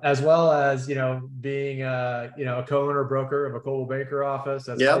 as well as, being, a co-owner broker of a Coldwell Banker office.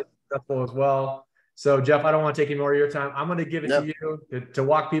 That's successful as well. So Jeff, I don't want to take any more of your time. I'm going to give it to you to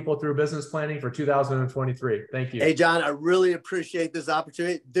walk people through business planning for 2023. Thank you. Hey, John, I really appreciate this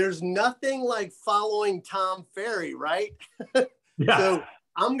opportunity. There's nothing like following Tom Ferry, right? So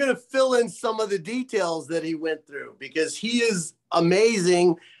I'm going to fill in some of the details that he went through because he is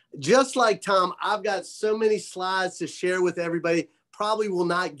amazing. Just like Tom, I've got so many slides to share with everybody. Probably will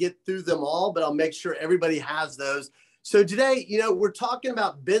not get through them all, but I'll make sure everybody has those. So today, we're talking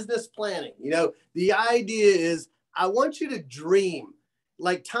about business planning. The idea is I want you to dream.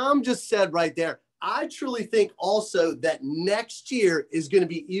 Like Tom just said right there, I truly think also that next year is going to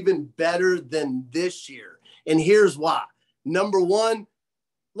be even better than this year. And here's why. Number one,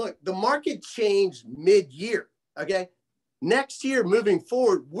 look, the market changed mid-year, okay? Next year, moving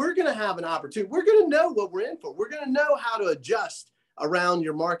forward, we're going to have an opportunity. We're going to know what we're in for. We're going to know how to adjust around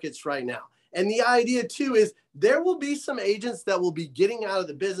your markets right now. And the idea too is there will be some agents that will be getting out of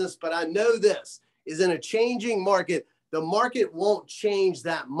the business, but I know this is in a changing market. The market won't change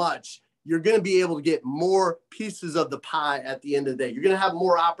that much. You're going to be able to get more pieces of the pie at the end of the day. You're going to have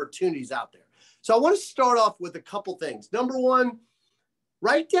more opportunities out there. So I want to start off with a couple things. Number one,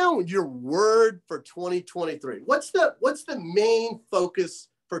 write down your word for 2023. What's the main focus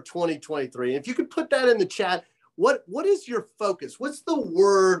for 2023? And if you could put that in the chat, what is your focus? What's the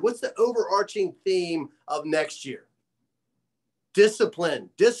word? What's the overarching theme of next year? Discipline.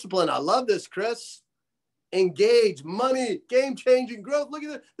 Discipline. I love this, Chris. Engage, money, game-changing growth. Look at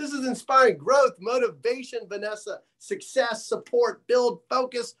this. This is inspiring growth, motivation, Vanessa, success, support, build,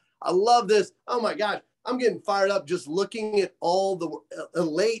 focus. I love this. Oh my gosh. I'm getting fired up just looking at all the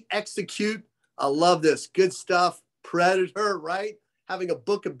elate, execute. I love this. Good stuff. Predator, right? Having a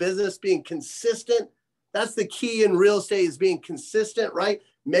book of business, being consistent. That's the key in real estate, is being consistent, right?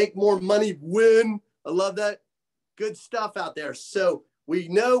 Make more money, win. I love that. Good stuff out there. So we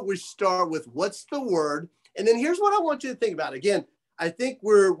know we start with what's the word. And then here's what I want you to think about. Again, I think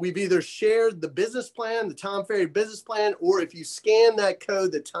we've either shared the business plan, the Tom Ferry business plan, or if you scan that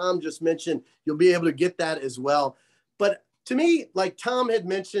code that Tom just mentioned, you'll be able to get that as well. But to me, like Tom had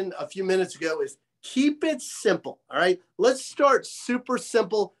mentioned a few minutes ago, is keep it simple. All right. Let's start super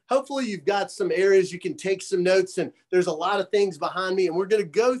simple. Hopefully you've got some areas you can take some notes, and there's a lot of things behind me, and we're going to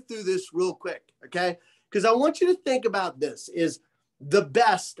go through this real quick. Okay. Because I want you to think about this is the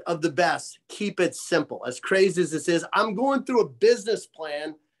best of the best. Keep it simple. As crazy as this is, I'm going through a business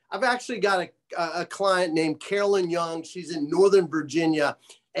plan. I've actually got a client named Carolyn Young. She's in Northern Virginia.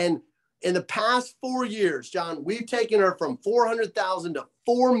 And in the past 4 years, John, we've taken her from 400,000 to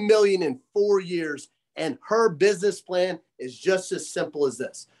 4 million in 4 years. And her business plan is just as simple as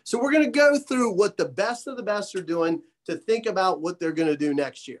this. So we're going to go through what the best of the best are doing to think about what they're going to do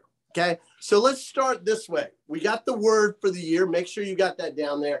next year. Okay, so let's start this way. We got the word for the year. Make sure you got that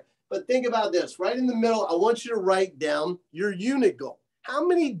down there. But think about this. Right in the middle, I want you to write down your unit goal. How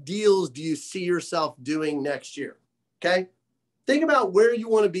many deals do you see yourself doing next year? Okay, think about where you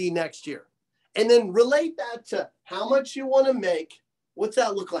want to be next year. And then relate that to how much you want to make. What's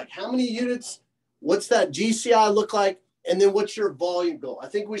that look like? How many units? What's that GCI look like? And then what's your volume goal? I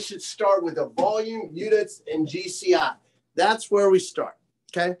think we should start with the volume, units, and GCI. That's where we start.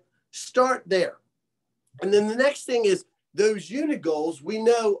 Okay. Start there. And then the next thing is those unit goals we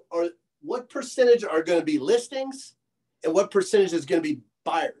know are what percentage are going to be listings and what percentage is going to be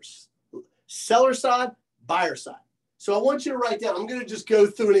buyers. Seller side, buyer side. So I want you to write down, I'm going to just go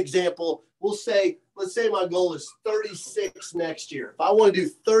through an example. Let's say my goal is 36 next year. If I want to do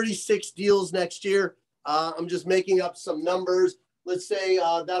 36 deals next year, I'm just making up some numbers. Let's say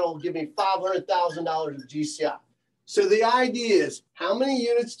that'll give me $500,000 of GCI. So the idea is, how many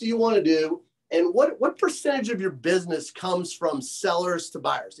units do you want to do? And what percentage of your business comes from sellers to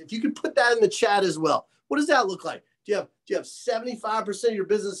buyers? If you could put that in the chat as well. What does that look like? Do you have 75% of your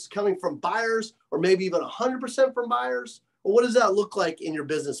business coming from buyers, or maybe even 100% from buyers? Or what does that look like in your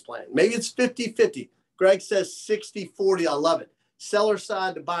business plan? Maybe it's 50-50. Greg says 60-40. I love it. Seller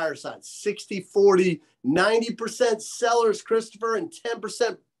side to buyer side, 60-40, 90% sellers, Christopher, and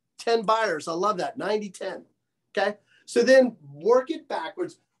 10 buyers. I love that, 90-10. Okay, so then work it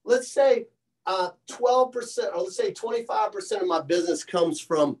backwards. Let's say 12%, or let's say 25% of my business comes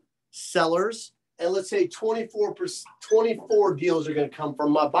from sellers, and let's say 24 deals are going to come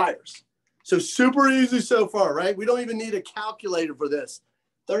from my buyers. So super easy so far, right? We don't even need a calculator for this.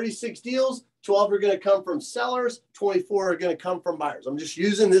 36 deals, 12 are going to come from sellers, 24 are going to come from buyers. I'm just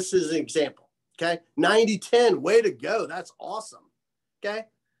using this as an example. Okay, 90-10, way to go. That's awesome. Okay.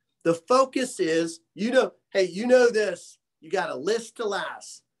 The focus is, hey, you know this, you got a list to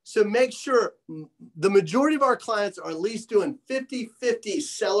last. So make sure the majority of our clients are at least doing 50-50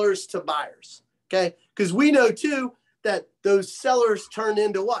 sellers to buyers, okay? Because we know too that those sellers turn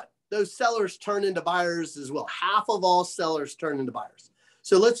into what? Those sellers turn into buyers as well. Half of all sellers turn into buyers.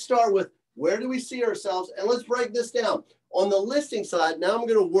 So let's start with, where do we see ourselves? And let's break this down. On the listing side, now I'm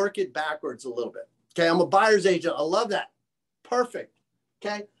going to work it backwards a little bit. Okay, I'm a buyer's agent. I love that. Perfect.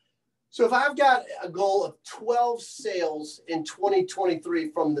 Okay. So if I've got a goal of 12 sales in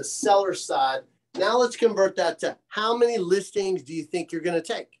 2023 from the seller side, now let's convert that to how many listings do you think you're going to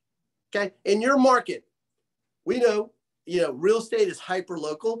take? Okay. In your market, we know, real estate is hyper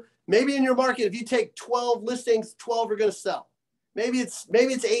local. Maybe in your market, if you take 12 listings, 12 are going to sell. Maybe it's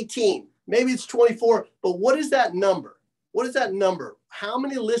 18, maybe it's 24, but what is that number? What is that number? How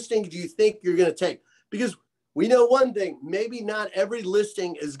many listings do you think you're going to take? Because we know one thing, maybe not every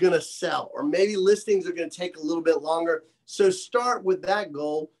listing is going to sell, or maybe listings are going to take a little bit longer. So start with that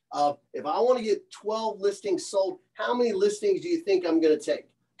goal of if I want to get 12 listings sold, how many listings do you think I'm going to take?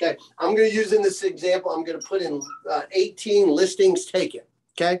 Okay, I'm going to use in this example, I'm going to put in 18 listings taken.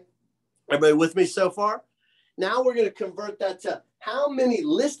 Okay, everybody with me so far? Now we're going to convert that to how many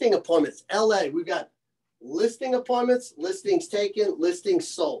listing appointments? LA, we've got listing appointments, listings taken, listings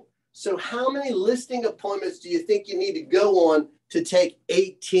sold. So how many listing appointments do you think you need to go on to take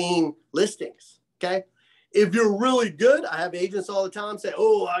 18 listings? Okay. If you're really good, I have agents all the time say,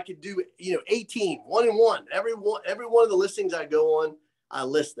 oh, I could do, 18, 1 and 1. Every one of the listings I go on, I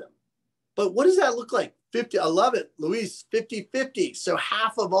list them. But what does that look like? 50. I love it, Luis, 50-50. So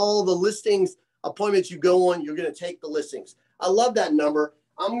half of all the listings appointments you go on, you're going to take the listings. I love that number.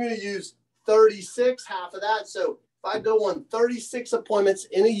 I'm going to use 36, half of that. So if I go on 36 appointments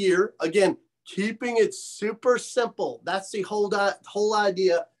in a year, again, keeping it super simple. That's the whole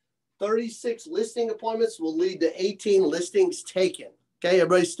idea. 36 listing appointments will lead to 18 listings taken. Okay,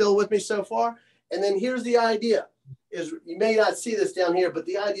 everybody still with me so far? And then here's the idea is you may not see this down here, but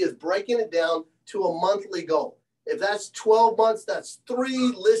the idea is breaking it down to a monthly goal. If that's 12 months, that's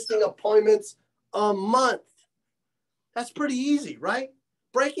 3 listing appointments a month. That's pretty easy, right?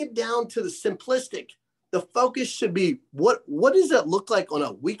 Break it down to the simplistic. The focus should be what does that look like on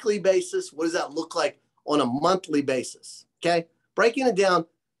a weekly basis? What does that look like on a monthly basis? Okay, breaking it down.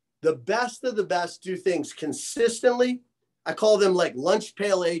 The best of the best do things consistently. I call them like lunch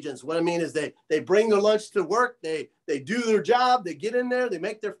pail agents. What I mean is they bring their lunch to work. They do their job. They get in there. They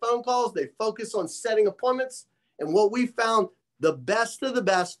make their phone calls. They focus on setting appointments. And what we found, the best of the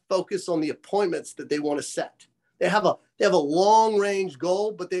best focus on the appointments that they want to set. They have a long range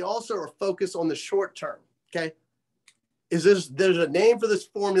goal, but they also are focused on the short term. Okay. There's a name for this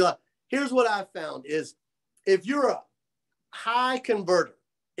formula. Here's what I found is if you're a high converter,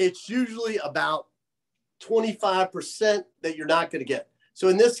 it's usually about 25% that you're not going to get. So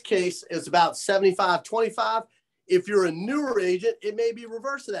in this case, it's about 75-25. If you're a newer agent, it may be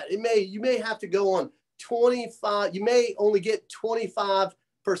reverse of that. You may have to go on 25. You may only get 25%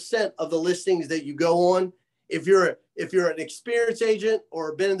 of the listings that you go on. If you're an experienced agent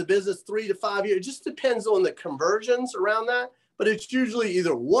or been in the business 3 to 5 years, it just depends on the conversions around that. But it's usually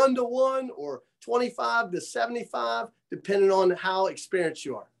either 1 to 1 or 25 to 75, depending on how experienced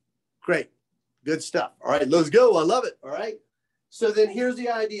you are. Great. Good stuff. All right, let's go. I love it. All right. So then here's the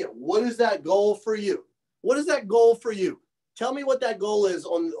idea. What is that goal for you? What is that goal for you? Tell me what that goal is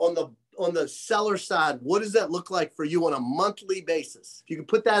on the seller side. What does that look like for you on a monthly basis? If you can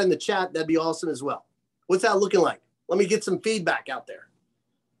put that in the chat, that'd be awesome as well. What's that looking like? Let me get some feedback out there.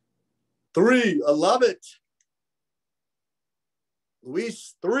 3. I love it.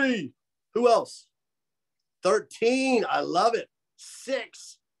 Luis, 3. Who else? 13. I love it.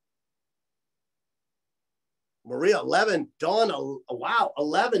 6. Maria, 11. Dawn, wow,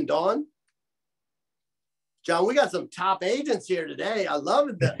 11, Dawn. John, we got some top agents here today. I love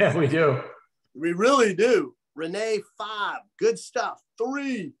it. Yeah, we do. We really do. Renee, 5. Good stuff.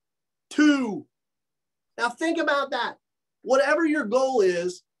 3, 2. Now think about that. Whatever your goal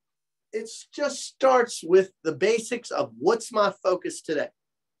is, it just starts with the basics of what's my focus today.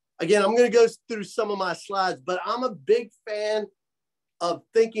 Again, I'm going to go through some of my slides, but I'm a big fan of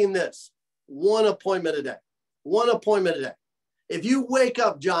thinking this: 1 appointment a day. 1 appointment a day. If you wake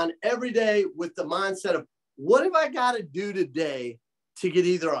up, John, every day with the mindset of what have I got to do today to get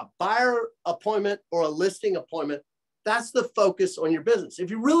either a buyer appointment or a listing appointment, that's the focus on your business.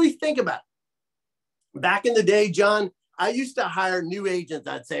 If you really think about it, back in the day, John, I used to hire new agents.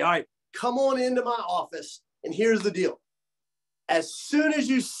 I'd say, all right, come on into my office. And here's the deal. As soon as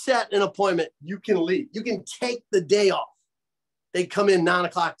you set an appointment, you can leave. You can take the day off. They come in 9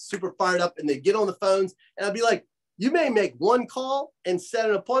 o'clock, super fired up, and they get on the phones. And I'd be like, you may make 1 call and set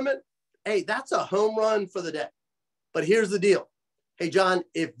an appointment. Hey, that's a home run for the day. But here's the deal. Hey, John,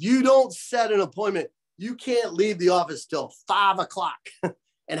 if you don't set an appointment, you can't leave the office till 5 o'clock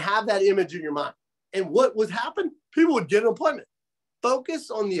and have that image in your mind. And what would happen? People would get an appointment. Focus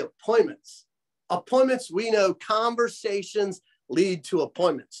on the appointments. Appointments, we know conversations lead to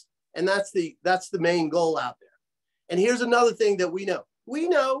appointments. And that's the main goal out there. And here's another thing that we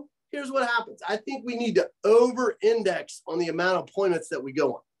know. Here's what happens. I think we need to over-index on the amount of appointments that we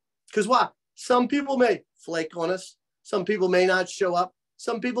go on. Because why? Some people may flake on us. Some people may not show up.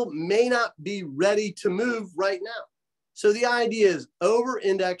 Some people may not be ready to move right now. So the idea is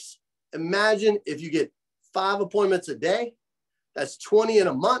over-index. Imagine if you get 5 appointments a day, that's 20 in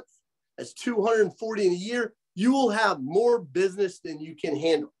a month, that's 240 in a year. You will have more business than you can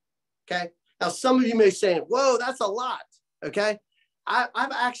handle. Okay. Now, some of you may say, whoa, that's a lot. Okay.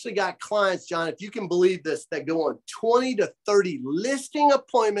 I've actually got clients, John, if you can believe this, that go on 20 to 30 listing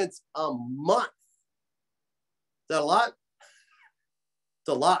appointments a month. Is that a lot? It's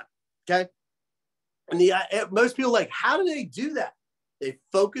a lot. Okay. And most people are like, how do they do that? They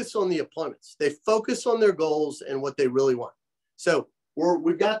focus on the appointments. They focus on their goals and what they really want. So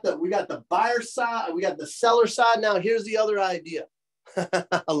we got the buyer side, we got the seller side. Now here's the other idea.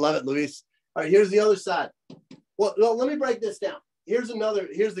 I love it, Luis. All right, here's the other side. Well, let me break this down. Here's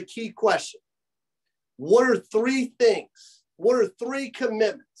the key question. What are three things? What are three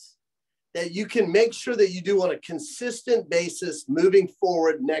commitments that you can make sure that you do on a consistent basis moving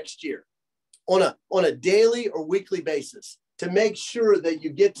forward next year on a daily or weekly basis to make sure that you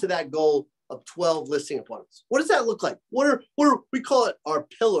get to that goal of 12 listing appointments? What does that look like? What are we call it our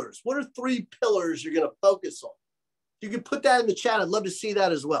pillars? What are three pillars you're going to focus on? You can put that in the chat. I'd love to see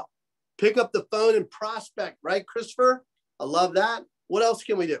that as well. Pick up the phone and prospect, right, Christopher? I love that. What else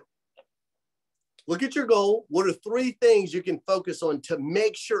can we do? Look at your goal. What are three things you can focus on to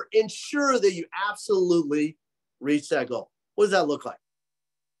ensure that you absolutely reach that goal? What does that look like?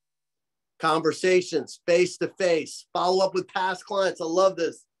 Conversations, face-to-face, follow up with past clients. I love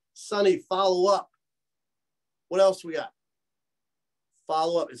this. Sonny, follow up. What else we got?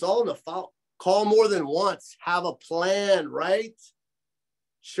 Follow up. It's all in the follow. Call more than once. Have a plan, right?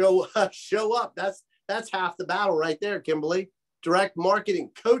 Show up. That's half the battle right there, Kimberly. Direct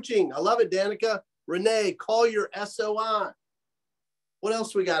marketing, coaching. I love it, Danica. Renee, call your SOI. What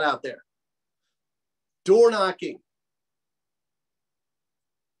else we got out there? Door knocking.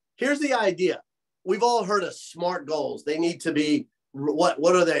 Here's the idea. We've all heard of SMART goals. They need to be,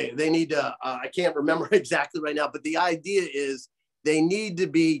 what are they? They need to, I can't remember exactly right now, but the idea is they need to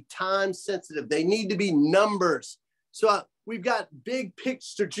be time sensitive. They need to be numbers. So we've got big picture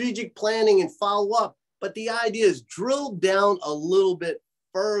strategic planning and follow up, but the idea is drill down a little bit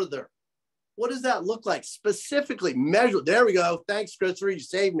further. What does that look like? Specifically measure. There we go. Thanks, Christopher. You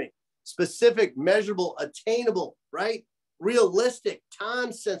saved me. Specific, measurable, attainable, right? Realistic,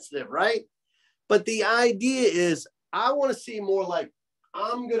 time sensitive, right? But the idea is I want to see more like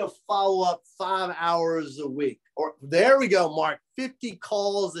I'm going to follow up 5 hours a week. Or there we go, Mark, 50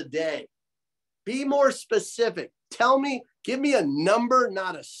 calls a day. Be more specific. Tell me, give me a number,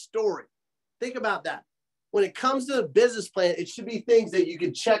 not a story. Think about that. When it comes to a business plan, it should be things that you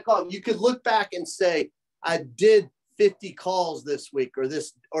can check off. You could look back and say, I did 50 calls this week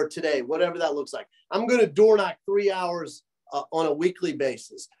or today, whatever that looks like. I'm going to door knock 3 hours on a weekly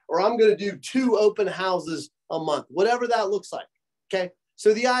basis, or I'm going to do 2 open houses a month, whatever that looks like. Okay.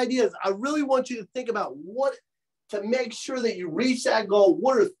 So the idea is I really want you to think about to make sure that you reach that goal.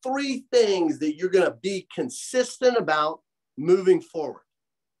 What are 3 things that you're going to be consistent about moving forward?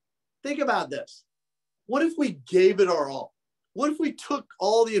 Think about this. What if we gave it our all? What if we took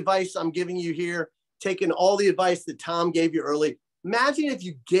all the advice I'm giving you here, taking all the advice that Tom gave you early? Imagine if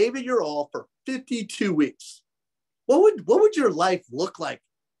you gave it your all for 52 weeks. What would your life look like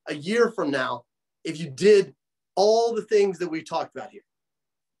a year from now if you did all the things that we talked about here?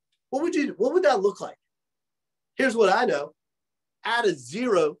 What would that look like? Here's what I know. Add a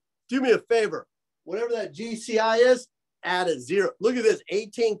 0. Do me a favor. Whatever that GCI is, add a 0. Look at this,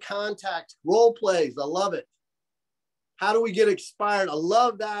 18 contacts, role plays. I love it. How do we get expired? I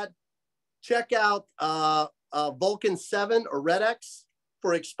love that. Check out Vulcan 7 or Red X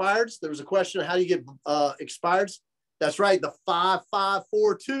for expireds. There was a question of how do you get expireds. That's right, the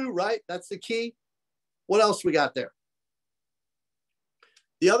 5542, right? That's the key. What else we got there?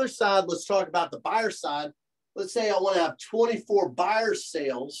 The other side, let's talk about the buyer side. Let's say I want to have 24 buyer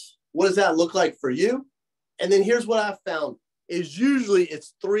sales. What does that look like for you? And then here's what I've found is usually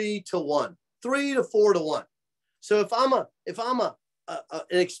it's 3 to 1, 3 to 4 to 1. So if I'm an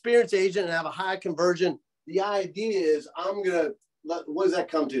experienced agent and have a high conversion, the idea is I'm going to, what does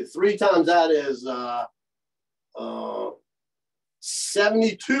that come to? 3 times that is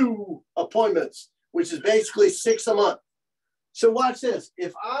 72 appointments, which is basically 6 a month. So watch this.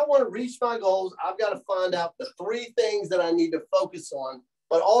 If I want to reach my goals, I've got to find out the 3 things that I need to focus on.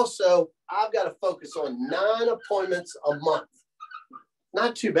 But also, I've got to focus on 9 appointments a month.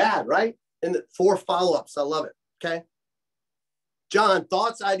 Not too bad, right? And 4 follow-ups. I love it. Okay. John,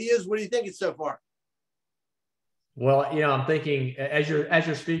 thoughts, ideas? What are you thinking so far? Well, I'm thinking as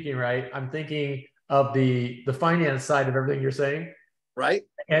you're speaking, right? I'm thinking of the finance side of everything you're saying. Right.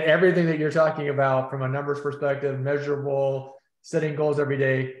 And everything that you're talking about from a numbers perspective, measurable, setting goals every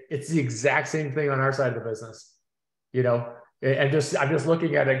day. It's the exact same thing on our side of the business, And I'm just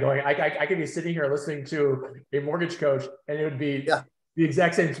looking at it going, I could be sitting here listening to a mortgage coach and it would be the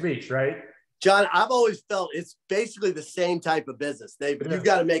exact same speech, right? John, I've always felt it's basically the same type of business. You've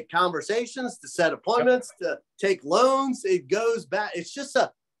got to make conversations, to set appointments, to take loans. It goes back.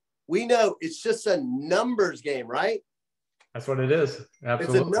 We know it's just a numbers game, right? That's what it is.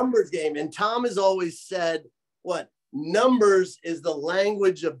 Absolutely. It's a numbers game. And Tom has always said, numbers is the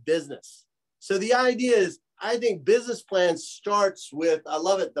language of business. So the idea is, I think business plan starts with, I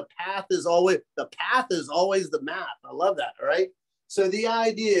love it. The path is always the math. I love that. All right. So the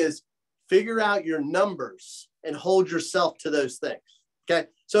idea is figure out your numbers and hold yourself to those things. Okay.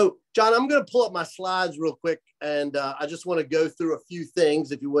 So John, I'm going to pull up my slides real quick. And I just want to go through a few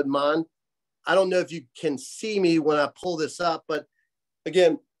things, if you wouldn't mind. I don't know if you can see me when I pull this up, but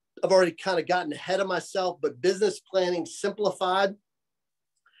again, I've already kind of gotten ahead of myself, but business planning simplified.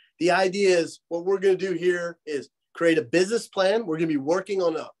 The idea is what we're going to do here is create a business plan. We're going to be working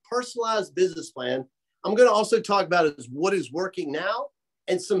on a personalized business plan. I'm going to also talk about is what is working now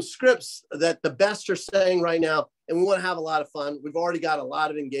and some scripts that the best are saying right now. And we want to have a lot of fun. We've already got a lot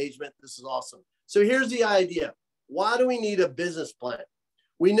of engagement. This is awesome. So here's the idea. Why do we need a business plan?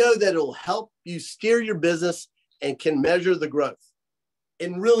 We know that it'll help you steer your business and can measure the growth.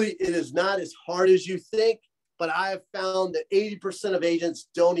 And really, it is not as hard as you think, but I have found that 80% of agents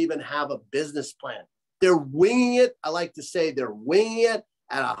don't even have a business plan. They're winging it. I like to say they're winging it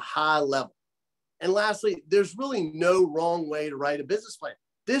at a high level. And lastly, there's really no wrong way to write a business plan.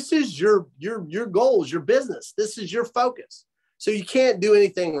 This is your goals, your business. This is your focus. So you can't do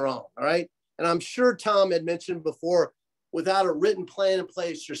anything wrong, all right? And I'm sure Tom had mentioned before, without a written plan in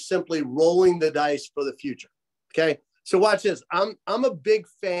place, you're simply rolling the dice for the future, okay? So watch this. I'm a big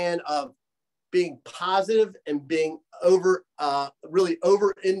fan of being positive and being really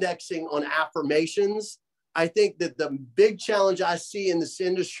over-indexing on affirmations. I think that the big challenge I see in this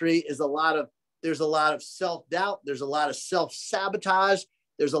industry is there's a lot of self-doubt. There's a lot of self-sabotage.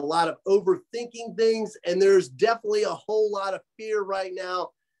 There's a lot of overthinking things. And there's definitely a whole lot of fear right now.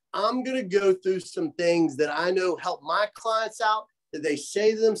 I'm going to go through some things that I know help my clients out, that they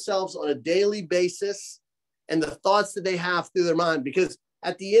say to themselves on a daily basis, and the thoughts that they have through their mind. Because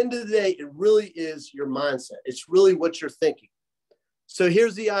at the end of the day, it really is your mindset. It's really what you're thinking. So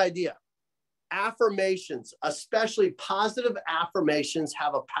here's the idea. Affirmations, especially positive affirmations,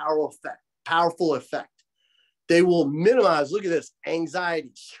 have a powerful effect. They will minimize, look at this,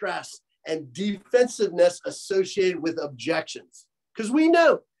 anxiety, stress, and defensiveness associated with objections. Because we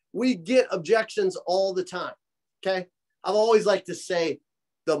know we get objections all the time, okay? I've always liked to say,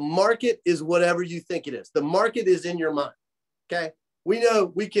 the market is whatever you think it is. The market is in your mind, okay? We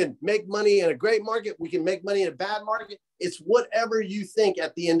know we can make money in a great market. We can make money in a bad market. It's whatever you think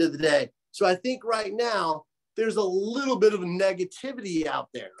at the end of the day. So I think right now, there's a little bit of negativity out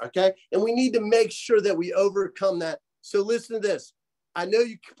there, okay? And we need to make sure that we overcome that. So listen to this. I know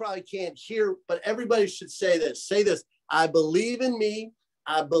you probably can't hear, but everybody should say this. Say this. I believe in me.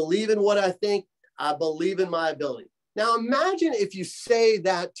 I believe in what I think. I believe in my ability. Now imagine if you say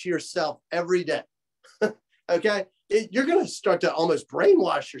that to yourself every day, okay? You're going to start to almost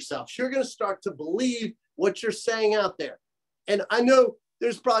brainwash yourself. You're going to start to believe what you're saying out there. And I know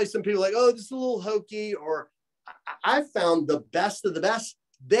there's probably some people like, oh, this is a little hokey, or I found the best of the best.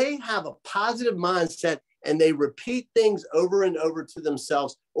 They have a positive mindset and they repeat things over and over to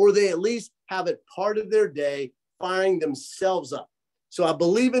themselves, or they at least have it part of their day, firing themselves up. So I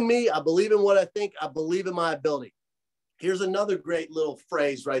believe in me. I believe in what I think. I believe in my ability. Here's another great little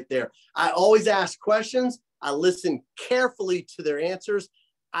phrase right there. I always ask questions. I listen carefully to their answers.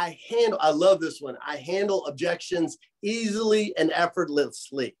 I love this one. I handle objections easily and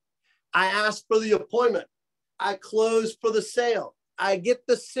effortlessly. I ask for the appointment. I close for the sale. I get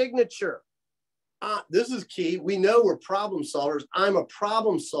the signature. This is key. We know we're problem solvers. I'm a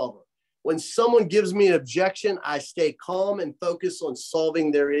problem solver. When someone gives me an objection, I stay calm and focus on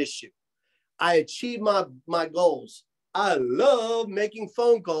solving their issue. I achieve my goals. I love making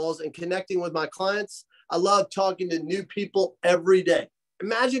phone calls and connecting with my clients. I love talking to new people every day.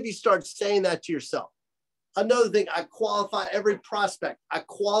 Imagine if you start saying that to yourself. Another thing, I qualify every prospect. I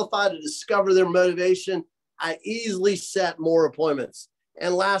qualify to discover their motivation. I easily set more appointments.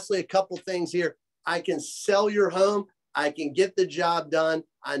 And lastly, a couple things here. I can sell your home. I can get the job done.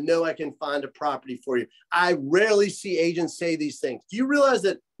 I know I can find a property for you. I rarely see agents say these things. Do you realize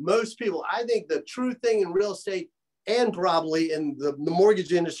that most people, I think the true thing in real estate and probably in the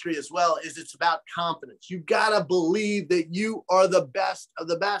mortgage industry as well, is it's about confidence. You've got to believe that you are the best of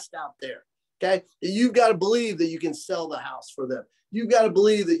the best out there, okay? You've got to believe that you can sell the house for them. You've got to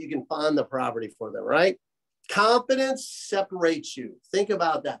believe that you can find the property for them, right? Confidence separates you. Think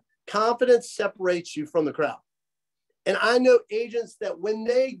about that. Confidence separates you from the crowd. And I know agents that when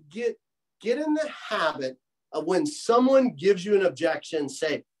they get get in the habit of when someone gives you an objection,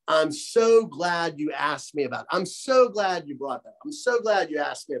 say, I'm so glad you asked me about it. I'm so glad you brought that. I'm so glad you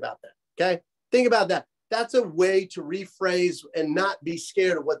asked me about that. Okay. Think about that. That's a way to rephrase and not be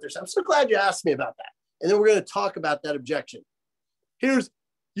scared of what they're saying. I'm so glad you asked me about that. And then we're going to talk about that objection.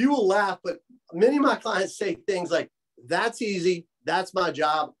 You will laugh, but many of my clients say things like, that's easy. That's my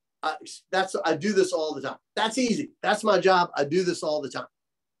job. I do this all the time. That's easy. That's my job. I do this all the time.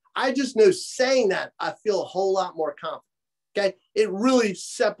 I just know saying that, I feel a whole lot more confident. Okay. It really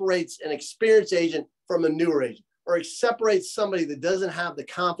separates an experienced agent from a newer agent, or it separates somebody that doesn't have the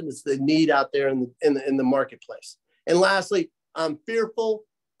confidence they need out there in the marketplace. And lastly, I'm fearless.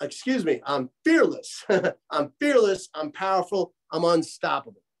 I'm fearless. I'm powerful. I'm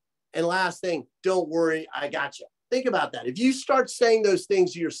unstoppable. And last thing, don't worry, I got you. Think about that. If you start saying those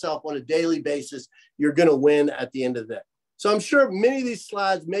things to yourself on a daily basis, you're going to win at the end of the day. So I'm sure many of these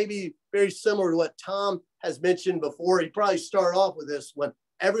slides may be very similar to what Tom has mentioned before. He probably started off with this when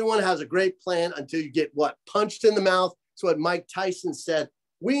everyone has a great plan until you get punched in the mouth. That's what Mike Tyson said.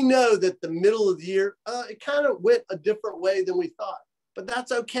 We know that the middle of the year, it kind of went a different way than we thought, but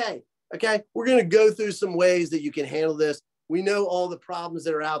that's okay. Okay. We're going to go through some ways that you can handle this. We know all the problems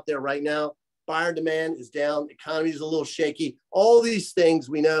that are out there right now. Buyer demand is down. The economy is a little shaky. All these things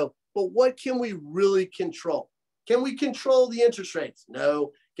we know, but what can we really control? Can we control the interest rates?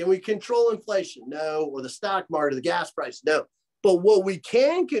 No. Can we control inflation? No. Or the stock market, the gas price? No. But what we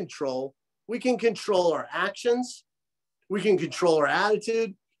can control our actions, we can control our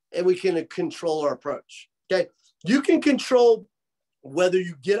attitude, and we can control our approach. Okay. You can control whether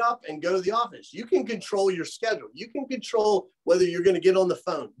you get up and go to the office. You can control your schedule. You can control whether you're going to get on the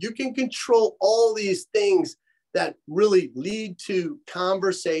phone. You can control all these things that really lead to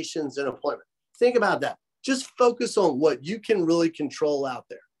conversations and appointment. Think about that. Just focus on what you can really control out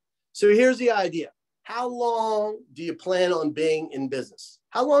there. So here's the idea. How long do you plan on being in business?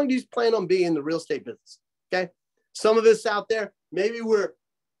 How long do you plan on being in the real estate business? Okay. Some of us out there, maybe we're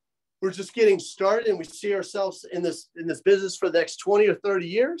just getting started and we see ourselves in this business for the next 20 or 30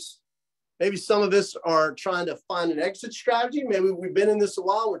 years. Maybe some of us are trying to find an exit strategy. Maybe we've been in this a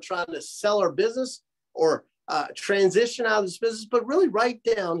while. We're trying to sell our business or transition out of this business, but really write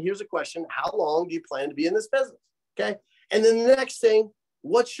down, here's a question. How long do you plan to be in this business? Okay. And then the next thing,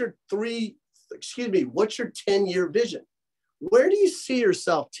 what's your 10-year vision? Where do you see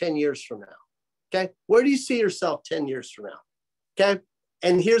yourself 10 years from now? Okay. Where do you see yourself 10 years from now? Okay.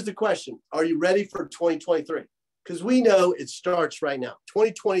 And here's the question. Are you ready for 2023? Because we know it starts right now.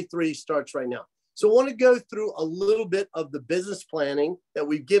 2023 starts right now. So I want to go through a little bit of the business planning that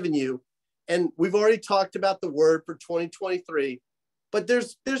we've given you. And we've already talked about the word for 2023, but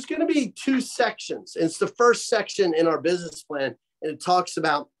there's going to be two sections. And it's the first section in our business plan. And it talks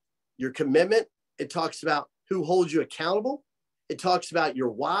about your commitment. It talks about who holds you accountable. It talks about your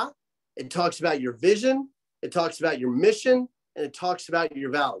why. It talks about your vision. It talks about your mission. And it talks about your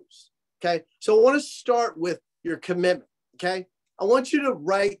values. Okay. So I want to start with your commitment. Okay. I want you to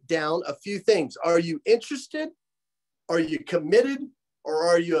write down a few things. Are you interested? Are you committed? Or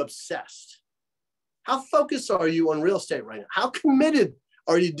are you obsessed? How focused are you on real estate right now? How committed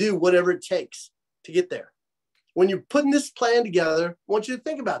are you to do whatever it takes to get there? When you're putting this plan together, I want you to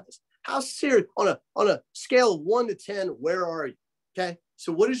think about this. How serious, on a scale of 1 to 10, where are you? Okay.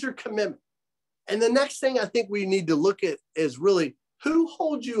 So what is your commitment? And the next thing I think we need to look at is really who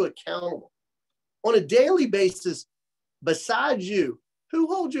holds you accountable on a daily basis besides you. Who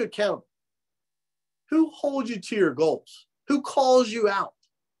holds you accountable? Who holds you to your goals? Who calls you out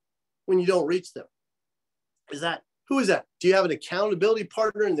when you don't reach them? Who is that? Do you have an accountability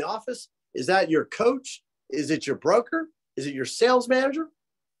partner in the office? Is that your coach? Is it your broker? Is it your sales manager?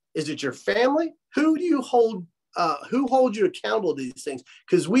 Is it your family? Who holds you accountable to these things?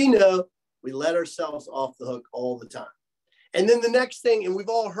 Because we know we let ourselves off the hook all the time. And then the next thing, and we've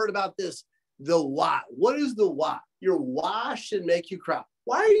all heard about this, the why. What is the why? Your why should make you cry.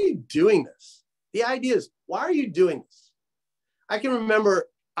 Why are you doing this? The idea is, why are you doing this? I can remember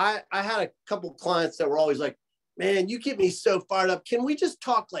I had a couple clients that were always like, man, you get me so fired up. Can we just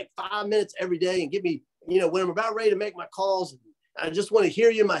talk like 5 minutes every day and get me, when I'm about ready to make my calls, I just want to hear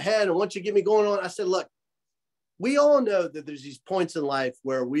you in my head and want you to get me going on. I said, look, we all know that there's these points in life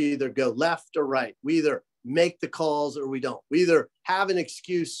where we either go left or right. We either make the calls or we don't. We either have an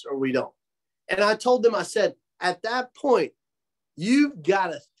excuse or we don't. And I told them, I said, at that point, you've got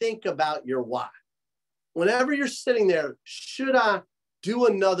to think about your why. Whenever you're sitting there, should I do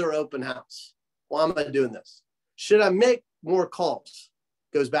another open house? Why am I doing this? Should I make more calls?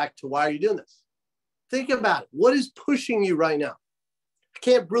 Goes back to, why are you doing this? Think about it. What is pushing you right now?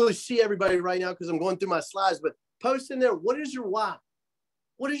 can't really see everybody right now because I'm going through my slides, but post in there, what is your why?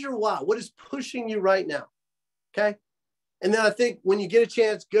 What is your why? What is pushing you right now? Okay. And then I think when you get a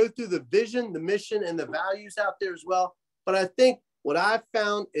chance, go through the vision, the mission, and the values out there as well. But I think what I've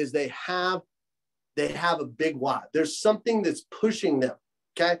found is they have a big why. There's something that's pushing them.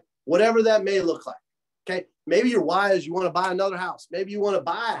 Okay. Whatever that may look like. Okay. Maybe your why is you want to buy another house. Maybe you want to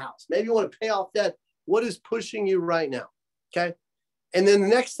buy a house. Maybe you want to pay off debt. What is pushing you right now? Okay. And then the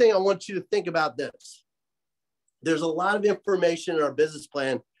next thing I want you to think about this. There's a lot of information in our business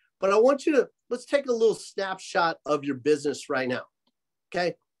plan, but I want you to, let's take a little snapshot of your business right now.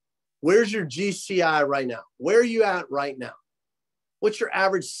 Okay. Where's your GCI right now? Where are you at right now? What's your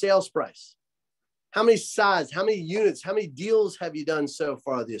average sales price? How many size, how many units, how many deals have you done so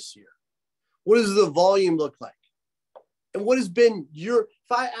far this year? What does the volume look like? And what has been if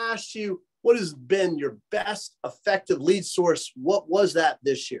I asked you, what has been your best effective lead source? What was that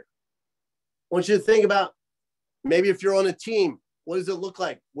this year? I want you to think about maybe if you're on a team, what does it look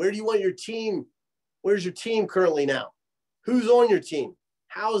like? Where do you want your team? Where's your team currently now? Who's on your team?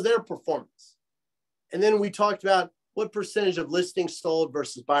 How is their performance? And then we talked about what percentage of listings sold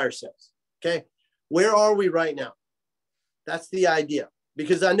versus buyer sales. Okay. Where are we right now? That's the idea.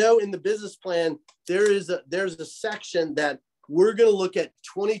 Because I know in the business plan, there's a section that we're going to look at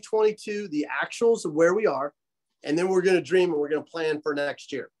 2022, the actuals of where we are, and then we're going to dream and we're going to plan for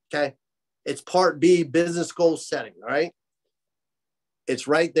next year. Okay. It's part B, business goal setting. All right. It's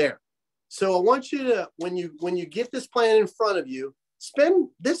right there. So I want you to, when you get this plan in front of you,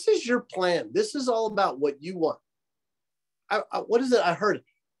 this is your plan. This is all about what you want. What is it? I heard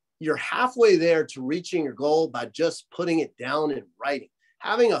you're halfway there to reaching your goal by just putting it down and writing.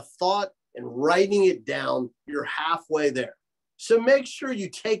 Having a thought and writing it down, you're halfway there. So make sure you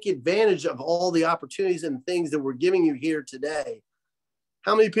take advantage of all the opportunities and things that we're giving you here today.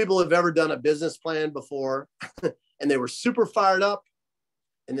 How many people have ever done a business plan before and they were super fired up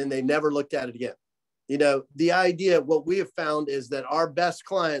and then they never looked at it again? You know, the idea, what we have found is that our best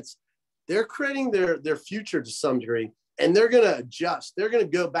clients, they're creating their future to some degree, and they're going to adjust. They're going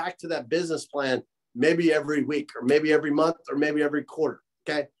to go back to that business plan maybe every week or maybe every month or maybe every quarter.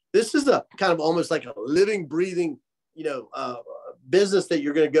 Okay. This is a kind of almost like a living, breathing, business that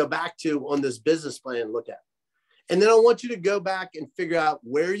you're going to go back to on this business plan and look at. And then I want you to go back and figure out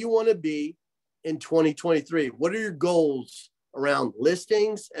where you want to be in 2023. What are your goals around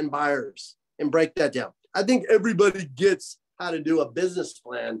listings and buyers? And break that down. I think everybody gets how to do a business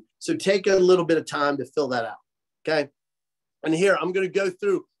plan. So take a little bit of time to fill that out. Okay. And here I'm going to go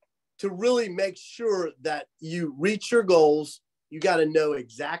through to really make sure that you reach your goals. You got to know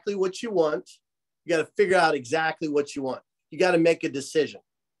exactly what you want. You got to figure out exactly what you want. You got to make a decision.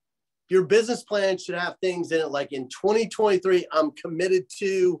 Your business plan should have things in it like in 2023, I'm committed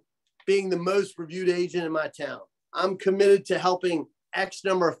to being the most reviewed agent in my town. I'm committed to helping X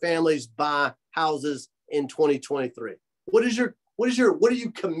number of families buy houses in 2023. What are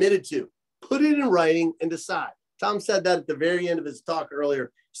you committed to? Put it in writing and decide. Tom said that at the very end of his talk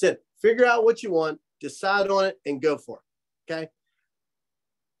earlier. He said, figure out what you want, decide on it, and go for it. Okay.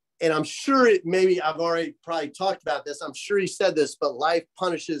 And I'm sure I've already probably talked about this. I'm sure he said this, but life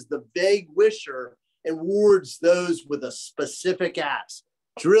punishes the vague wisher and rewards those with a specific ask.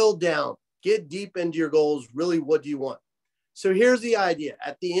 Drill down, get deep into your goals. Really, what do you want? So here's the idea.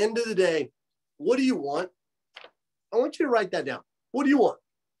 At the end of the day, what do you want? I want you to write that down. What do you want?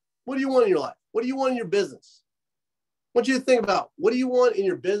 What do you want in your life? What do you want in your business? I want you to think about what do you want in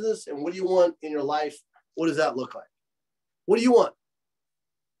your business and what do you want in your life? What does that look like? What do you want?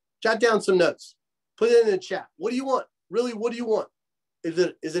 Jot down some notes. Put it in the chat. What do you want? Really, what do you want? Is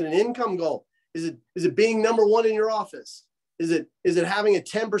it an income goal? Is it being number one in your office? Is it having a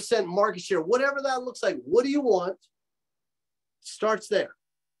 10% market share? Whatever that looks like. What do you want? Starts there.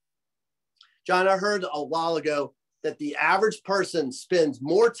 John, I heard a while ago that the average person spends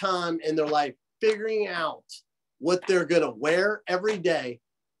more time in their life figuring out what they're going to wear every day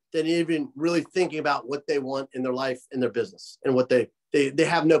than even really thinking about what they want in their life, in their business, and what they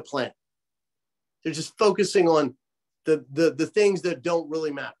have no plan. They're just focusing on the things that don't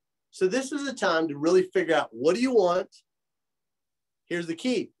really matter. So this is a time to really figure out, what do you want? Here's the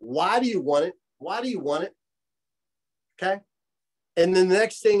key. Why do you want it? Why do you want it? Okay. And then the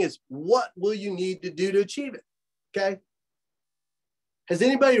next thing is, what will you need to do to achieve it? Okay. Has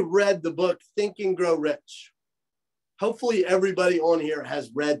anybody read the book Think and Grow Rich? Hopefully everybody on here has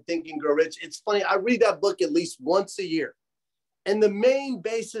read Think and Grow Rich. It's funny. I read that book at least once a year. And the main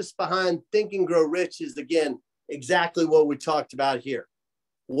basis behind Think and Grow Rich is, again, exactly what we talked about here.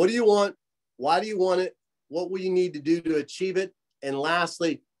 What do you want? Why do you want it? What will you need to do to achieve it? And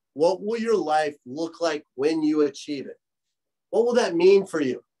lastly, what will your life look like when you achieve it? What will that mean for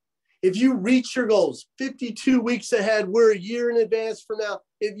you? If you reach your goals 52 weeks ahead, we're a year in advance from now.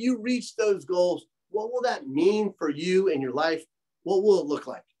 If you reach those goals, what will that mean for you and your life? What will it look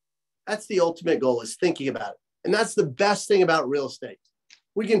like? That's the ultimate goal, is thinking about it. And that's the best thing about real estate.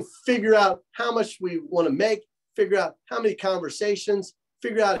 We can figure out how much we want to make, figure out how many conversations,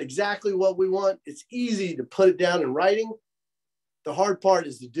 figure out exactly what we want. It's easy to put it down in writing. The hard part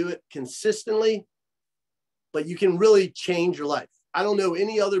is to do it consistently, but you can really change your life. I don't know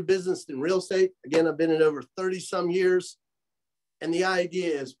any other business than real estate. Again, I've been in over 30 some years. And the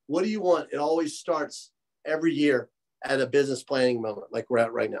idea is, what do you want? It always starts every year at a business planning moment like we're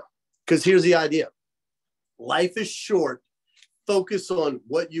at right now. Because here's the idea. Life is short. Focus on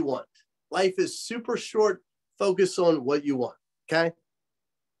what you want. Life is super short. Focus on what you want. Okay.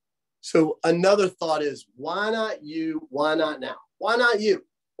 So another thought is, why not you? Why not now? Why not you?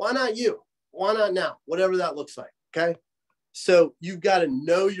 Why not you? Why not now? Whatever that looks like. Okay. So you've got to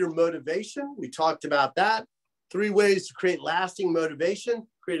know your motivation. We talked about that. 3 ways to create lasting motivation,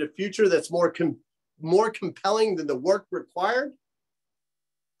 create a future that's more compelling than the work required.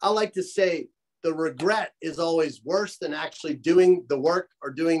 I like to say the regret is always worse than actually doing the work or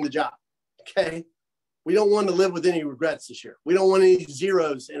doing the job. Okay. We don't want to live with any regrets this year. We don't want any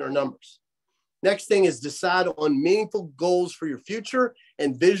zeros in our numbers. Next thing is decide on meaningful goals for your future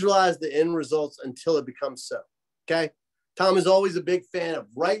and visualize the end results until it becomes so. Okay. Tom is always a big fan of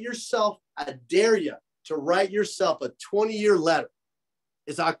write yourself. I dare you to write yourself a 20-year letter.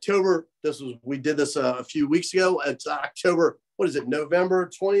 It's October. We did this a few weeks ago. It's October. What is it? November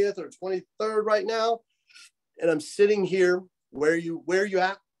 20th or 23rd right now. And I'm sitting here where you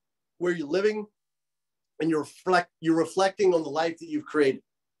at, where you're living, and you're reflecting on the life that you've created,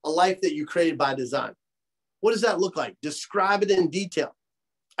 a life that you created by design. What does that look like? Describe it in detail.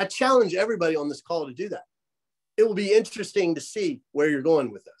 I challenge everybody on this call to do that. It will be interesting to see where you're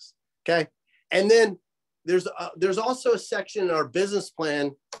going with this. Okay. And then there's also a section in our business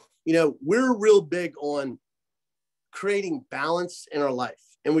plan. You know, we're real big on creating balance in our life,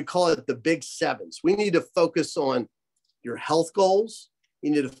 and we call it the big 7s. We need to focus on your health goals.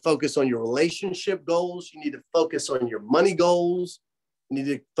 You need to focus on your relationship goals. You need to focus on your money goals. You need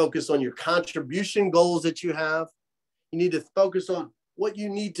to focus on your contribution goals that you have. You need to focus on what you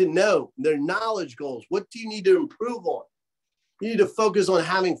need to know, their knowledge goals. What do you need to improve on? You need to focus on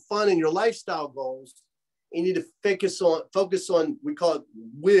having fun in your lifestyle goals. You need to focus on, we call it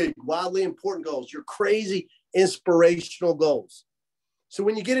WIG, wildly important goals, your crazy inspirational goals. So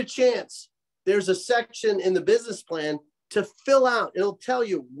when you get a chance, there's a section in the business plan to fill out. It'll tell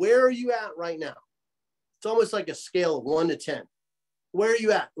you, where are you at right now? It's almost like a scale of 1 to 10. Where are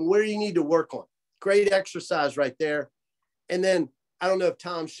you at and where do you need to work on? Great exercise right there. And then, I don't know if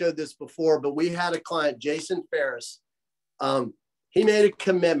Tom showed this before, but we had a client, Jason Ferris. He made a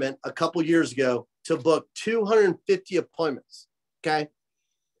commitment a couple years ago to book 250 appointments. Okay.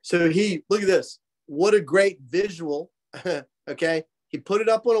 So look at this. What a great visual. Okay. He put it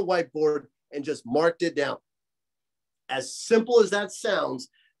up on a whiteboard and just marked it down. As simple as that sounds,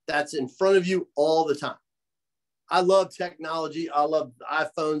 that's in front of you all the time. I love technology. I love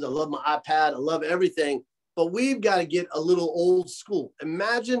iPhones. I love my iPad. I love everything. But we've got to get a little old school.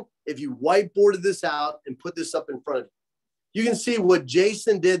 Imagine if you whiteboarded this out and put this up in front of you. You can see what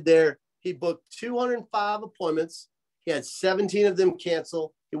Jason did there. He booked 205 appointments. He had 17 of them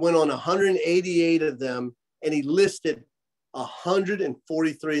cancel. He went on 188 of them, and he listed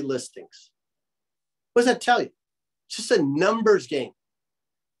 143 listings. What does that tell you? It's just a numbers game.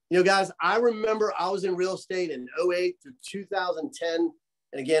 You know, guys, I remember I was in real estate in 2008 through 2010.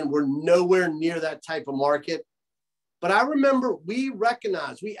 And again, we're nowhere near that type of market. But I remember we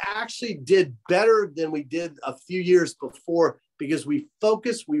recognized we actually did better than we did a few years before, because we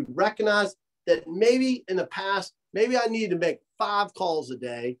focused, we recognized that maybe in the past, maybe I need to make 5 calls a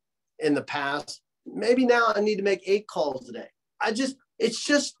day in the past. Maybe now I need to make 8 calls a day. It's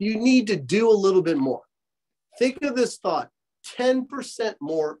just, you need to do a little bit more. Think of this thought, 10%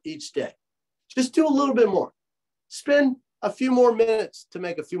 more each day. Just do a little bit more. Spend a few more minutes to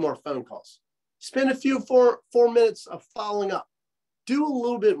make a few more phone calls. Spend a few four minutes of following up. Do a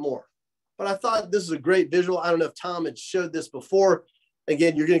little bit more. But I thought this is a great visual. I don't know if Tom had showed this before.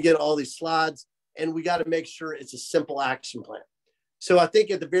 Again, you're going to get all these slides, and we got to make sure it's a simple action plan. So I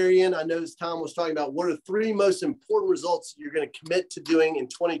think at the very end, I noticed Tom was talking about what are the 3 most important results you're going to commit to doing in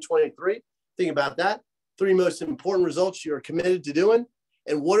 2023. Think about that. 3 most important results you're committed to doing,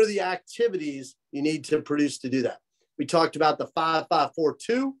 and what are the activities you need to produce to do that. We talked about the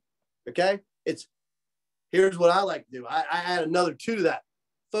 5-5-4-2. Okay. Here's what I like to do. I add another 2 to that.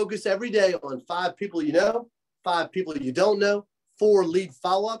 Focus every day on 5 people you know, 5 people you don't know, 4 lead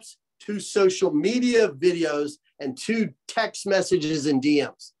follow-ups, 2 social media videos, and 2 text messages and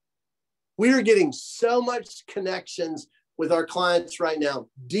DMs. We are getting so much connections with our clients right now,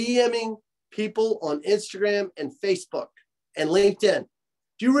 DMing people on Instagram and Facebook and LinkedIn.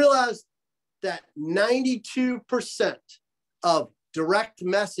 Do you realize that 92% of direct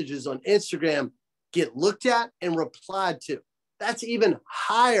messages on Instagram get looked at and replied to? That's even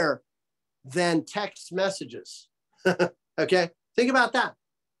higher than text messages. Okay, think about that.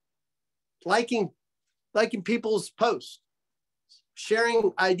 Liking people's posts,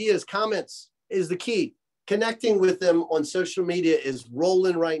 sharing ideas, comments is the key. Connecting with them on social media is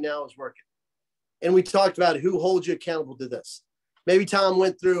rolling right now, is working. And we talked about who holds you accountable to this. Maybe Tom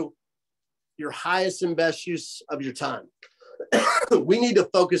went through your highest and best use of your time. We need to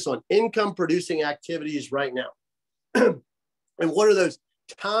focus on income producing activities right now. And what are those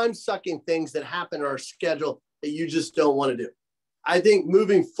time-sucking things that happen in our schedule that you just don't want to do? I think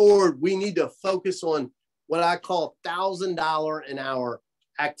moving forward, we need to focus on what I call $1,000 an hour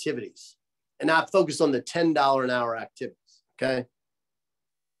activities and not focus on the $10 an hour activities, okay?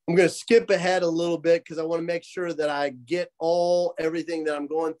 I'm going to skip ahead a little bit because I want to make sure that I get everything that I'm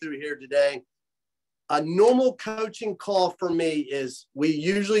going through here today. A normal coaching call for me is we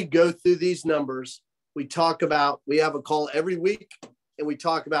usually go through these numbers. We have a call every week, and we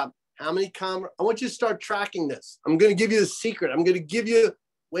talk about how many I want you to start tracking this. I'm going to give you the secret. I'm going to give you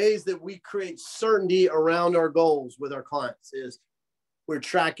ways that we create certainty around our goals with our clients. Is we're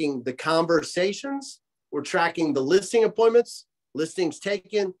tracking the conversations, we're tracking the listing appointments, listings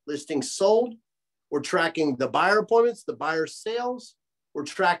taken, listings sold. We're tracking the buyer appointments, the buyer sales. We're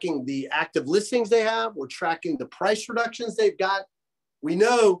tracking the active listings they have. We're tracking the price reductions they've got. We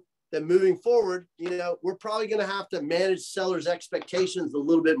know that moving forward, we're probably going to have to manage sellers' expectations a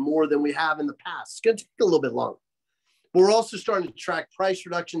little bit more than we have in the past. It's going to take a little bit longer. We're also starting to track price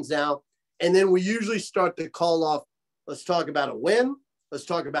reductions now. And then we usually start the call off. Let's talk about a win. Let's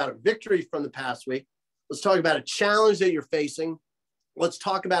talk about a victory from the past week. Let's talk about a challenge that you're facing. Let's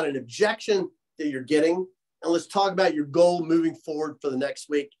talk about an objection that you're getting. And let's talk about your goal moving forward for the next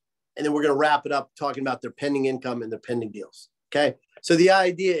week. And then we're going to wrap it up talking about their pending income and their pending deals. Okay. So the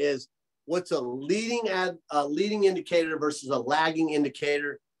idea is, what's a leading indicator versus a lagging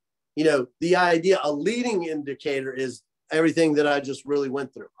indicator? The idea, a leading indicator is everything that I just really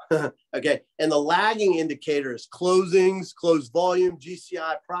went through. Okay. And the lagging indicator is closings, closed volume,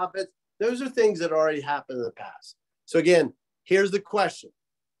 GCI profits. Those are things that already happened in the past. So again, here's the question.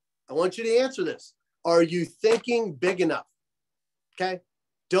 I want you to answer this. Are you thinking big enough? Okay.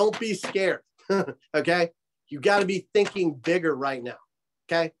 Don't be scared. Okay. You got to be thinking bigger right now.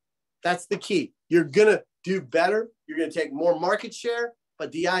 Okay. That's the key. You're going to do better. You're going to take more market share.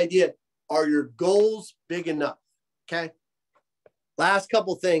 But the idea, are your goals big enough? Okay. Last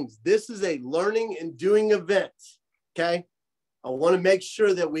couple things. This is a learning and doing event. Okay. I want to make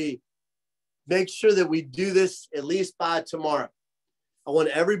sure that we do this at least by tomorrow. I want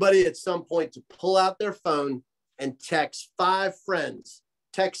everybody at some point to pull out their phone and text 5 friends,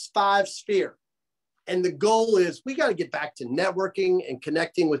 text 5 Sphere. And the goal is we got to get back to networking and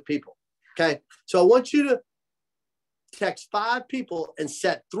connecting with people. Okay. So I want you to text 5 people and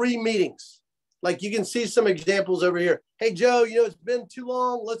set 3 meetings. Like you can see some examples over here. Hey, Joe, it's been too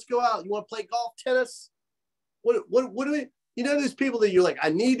long. Let's go out. You want to play golf, tennis? What do we, those people that you're like, I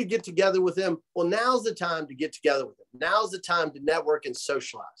need to get together with them. Well, now's the time to get together with them. Now's the time to network and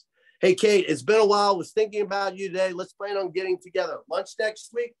socialize. Hey, Kate, it's been a while. I was thinking about you today. Let's plan on getting together. Lunch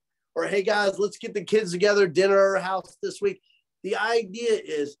next week. Or, hey, guys, let's get the kids together, dinner at our house this week. The idea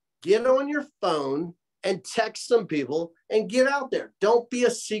is get on your phone and text some people and get out there. Don't be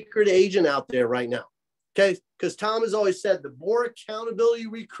a secret agent out there right now, okay? Because Tom has always said the more accountability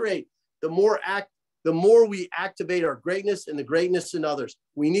we create, the more we activate our greatness and the greatness in others.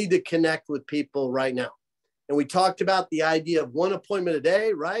 We need to connect with people right now. And we talked about the idea of 1 appointment a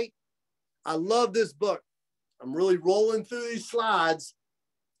day, right? I love this book. I'm really rolling through these slides.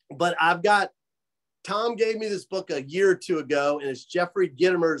 But Tom gave me this book a year or 2 ago, and it's Jeffrey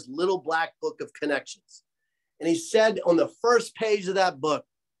Gitomer's Little Black Book of Connections. And he said on the first page of that book,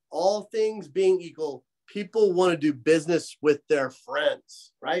 all things being equal, people want to do business with their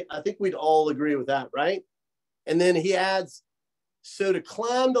friends, right? I think we'd all agree with that, right? And then he adds, so to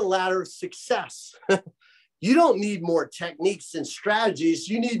climb the ladder of success, you don't need more techniques and strategies.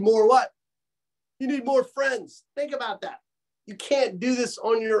 You need more what? You need more friends. Think about that. You can't do this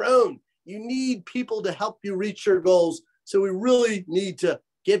on your own. You need people to help you reach your goals. So we really need to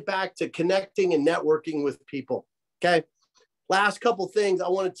get back to connecting and networking with people. Okay. Last couple things I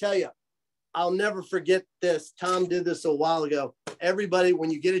want to tell you. I'll never forget this. Tom did this a while ago. Everybody,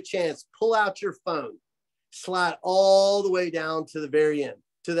 when you get a chance, pull out your phone, slide all the way down to the very end,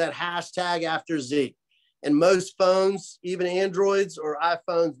 to that hashtag after Z. And most phones, even Androids or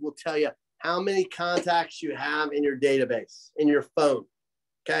iPhones, will tell you how many contacts you have in your database, in your phone.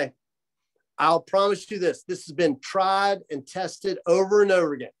 Okay. I'll promise you this. This has been tried and tested over and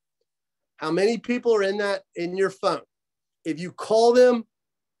over again. How many people are in your phone? If you call them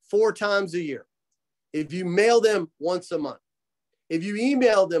 4 times a year, if you mail them once a month, if you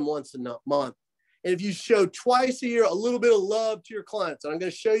email them once a month, and if you show twice a year a little bit of love to your clients, and I'm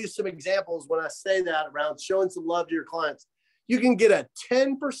going to show you some examples when I say that around showing some love to your clients, you can get a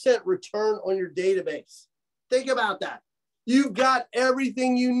 10% return on your database. Think about that. You've got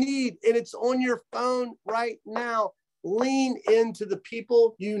everything you need, and it's on your phone right now. Lean into the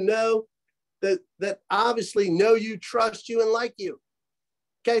people you know that obviously know you, trust you, and like you.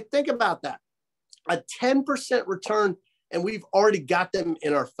 Okay, think about that. A 10% return, and we've already got them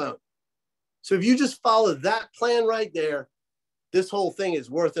in our phone. So if you just follow that plan right there, this whole thing is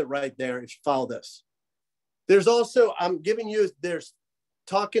worth it right there if you follow this. There's also,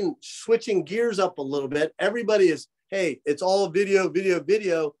 switching gears up a little bit. Everybody is, hey, it's all video, video,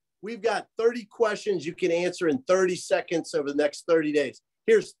 video. We've got 30 questions you can answer in 30 seconds over the next 30 days.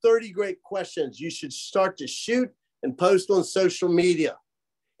 Here's 30 great questions you should start to shoot and post on social media.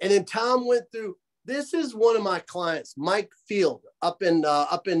 And then Tom went through, this is one of my clients, Mike Field, up in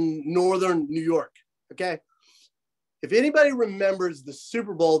northern New York. Okay. If anybody remembers the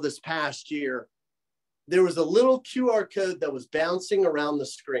Super Bowl this past year, there was a little QR code that was bouncing around the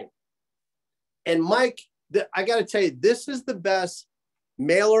screen. And Mike, I got to tell you, this is the best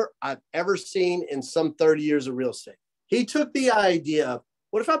mailer I've ever seen in some 30 years of real estate. He took the idea of,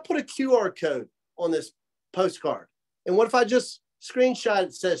 what if I put a QR code on this postcard? And what if I just screenshot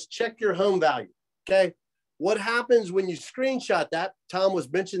it, says, check your home value? Okay. What happens when you screenshot that? Tom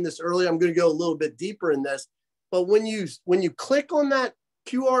was mentioning this earlier. I'm going to go a little bit deeper in this. But when you click on that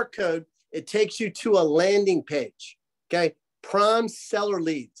QR code, it takes you to a landing page. Okay. Prime seller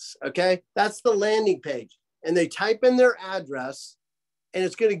leads. Okay. That's the landing page. And they type in their address, and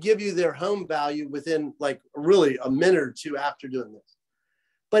it's going to give you their home value within like really a minute or two after doing this.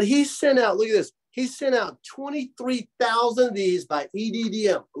 But he sent out, look at this. He sent out 23,000 of these by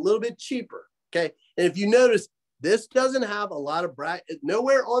EDDM, a little bit cheaper. Okay. And if you notice, this doesn't have a lot of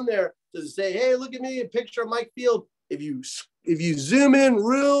nowhere on there to say, hey, look at me, a picture of Mike Field. If you zoom in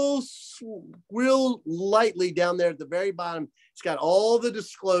real lightly down there at the very bottom, it's got all the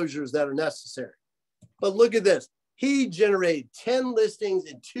disclosures that are necessary. But look at this. He generated 10 listings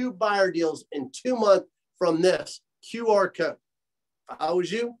and 2 buyer deals in 2 months from this QR code. If I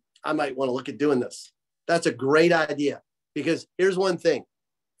was you, I might want to look at doing this. That's a great idea, because here's one thing.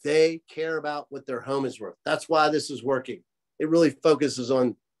 They care about what their home is worth. That's why this is working. It really focuses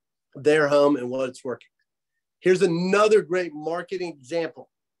on their home and what it's working. Here's another great marketing example.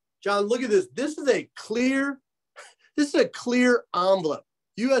 John, look at this. This is a clear envelope,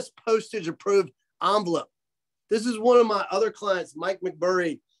 U.S. postage approved envelope. This is one of my other clients, Mike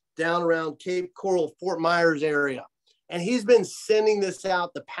McBurry, down around Cape Coral, Fort Myers area. And he's been sending this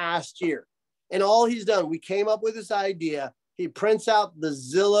out the past year. And all he's done, we came up with this idea. He prints out the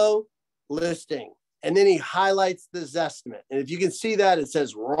Zillow listing, and then he highlights the Zestimate. And if you can see that, it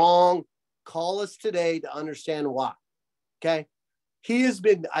says wrong. Call us today to understand why. Okay. He has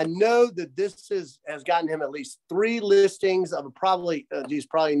been, I know that this has gotten him at least 3 listings of he's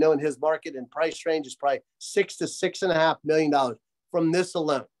probably known his market and price range is probably $6 to $6.5 million from this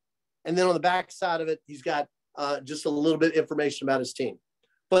alone. And then on the back side of it, he's got just a little bit of information about his team.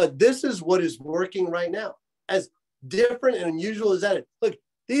 But this is what is working right now. As different and unusual as that is. Look,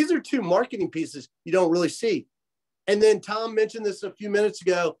 these are 2 marketing pieces you don't really see. And then Tom mentioned this a few minutes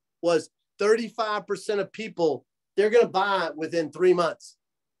ago, was 35% of people, they're going to buy within 3 months.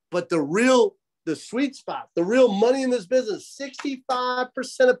 But the sweet spot, the real money in this business, 65%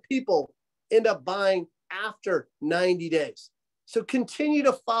 of people end up buying after 90 days. So continue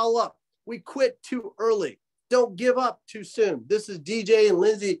to follow up. We quit too early. Don't give up too soon. This is DJ and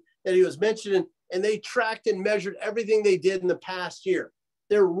Lindsay that he was mentioning, and they tracked and measured everything they did in the past year.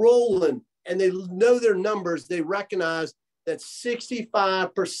 They're rolling, and they know their numbers. They recognize that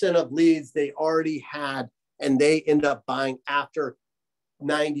 65% of leads they already had, and they end up buying after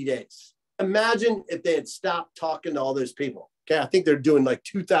 90 days. Imagine if they had stopped talking to all those people. Okay, I think they're doing like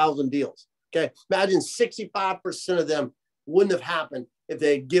 2,000 deals. Okay, imagine 65% of them wouldn't have happened if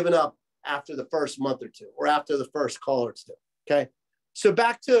they had given up after the first month or 2, or after the first call or 2. Okay, So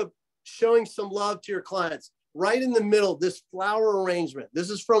back to showing some love to your clients. Right in the middle, this flower arrangement. This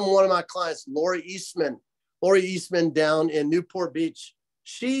is from one of my clients, Lori Eastman. Lori Eastman down in Newport Beach.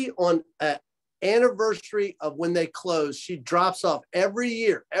 She, on an anniversary of when they close, she drops off every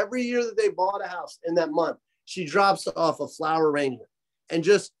year that they bought a house in that month, she drops off a flower arrangement. And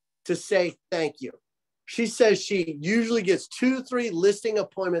just to say thank you. She says she usually gets 2-3 listing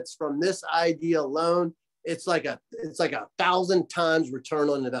appointments from this idea alone. It's like a 1,000 times return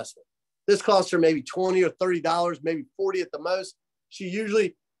on investment. This costs her maybe $20 or $30, maybe $40 at the most. She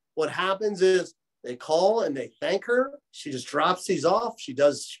usually, what happens is they call and they thank her. She just drops these off. She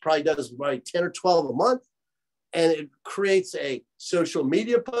probably does 10 or 12 a month. And it creates a social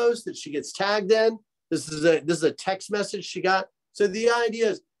media post that she gets tagged in. This is a text message she got. So the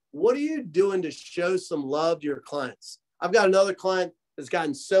idea is, what are you doing to show some love to your clients? I've got another client that's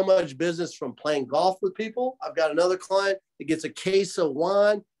gotten so much business from playing golf with people. I've got another client that gets a case of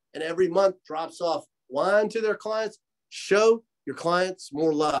wine and every month drops off wine to their clients. Show your clients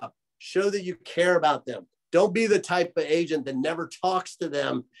more love. Show that you care about them. Don't be the type of agent that never talks to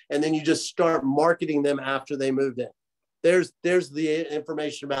them and then you just start marketing them after they moved in. There's the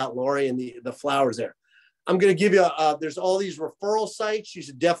information about Lori and the flowers there. I'm going to give you, there's all these referral sites. You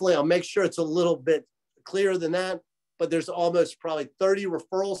should definitely, I'll make sure it's a little bit clearer than that, but there's almost probably 30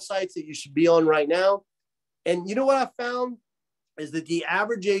 referral sites that you should be on right now. And you know what I found is that the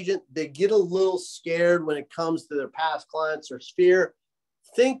average agent, they get a little scared when it comes to their past clients or sphere.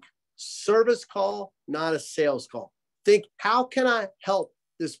 Think service call, not a sales call. Think, how can I help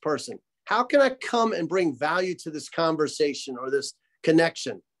this person? How can I come and bring value to this conversation or this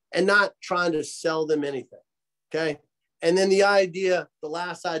connection? And not trying to sell them anything, okay? And then the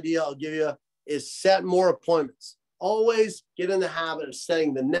last idea I'll give you is set more appointments. Always get in the habit of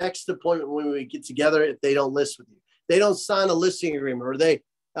setting the next appointment when we get together if they don't list with you. They don't sign a listing agreement,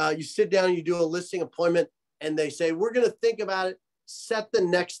 or you sit down and you do a listing appointment and they say, we're going to think about it. Set the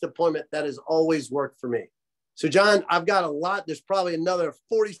next appointment. That has always worked for me. So John, I've got a lot. There's probably another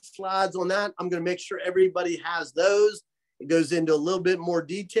 40 slides on that. I'm going to make sure everybody has those. It goes into a little bit more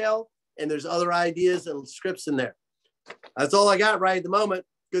detail and there's other ideas and scripts in there. That's all I got right at the moment.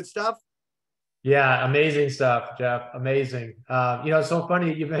 Good stuff. Yeah, amazing stuff, Jeff. Amazing. It's so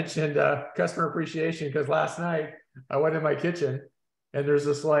funny you mentioned customer appreciation, because last night I went in my kitchen and there's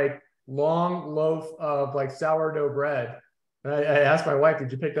this like long loaf of like sourdough bread. And I asked my wife,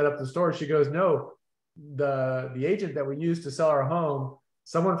 did you pick that up at the store? She goes, no, the agent that we used to sell our home,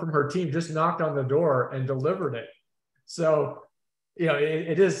 someone from her team just knocked on the door and delivered it. So,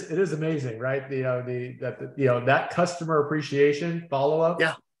 it is amazing, right? That customer appreciation follow-up.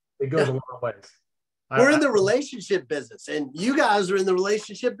 Yeah. It goes a long ways. We're in the relationship business, and you guys are in the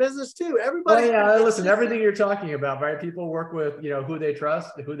relationship business too. Everybody. Listen, everything you're talking about, right? People work with, who they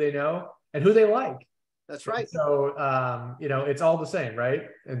trust, who they know, and who they like. That's right. And so, it's all the same, right?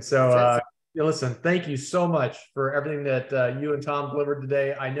 And so, listen, thank you so much for everything that you and Tom delivered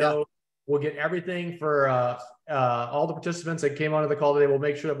today. I know we'll get everything for all the participants that came onto the call today. We'll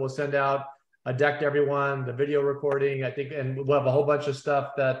make sure that we'll send out a deck to everyone, the video recording, I think, and we'll have a whole bunch of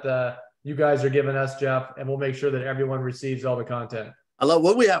stuff that you guys are giving us, Jeff, and we'll make sure that everyone receives all the content. I love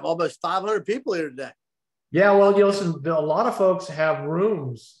what we have, almost 500 people here today. Yeah, well, listen, a lot of folks have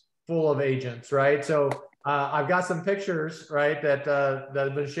rooms full of agents, right? So I've got some pictures, right, that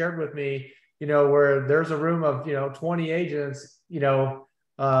have been shared with me, where there's a room of, 20 agents,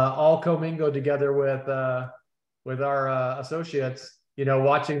 all commingled together with our associates,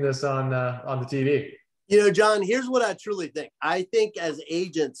 watching this on the TV. John, here's what I truly think. I think as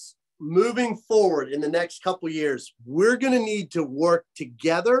agents moving forward in the next couple of years, we're going to need to work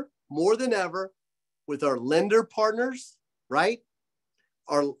together more than ever with our lender partners, right?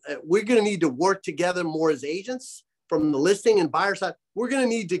 We're going to need to work together more as agents from the listing and buyer side. We're going to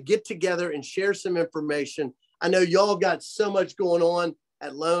need to get together and share some information. I know y'all got so much going on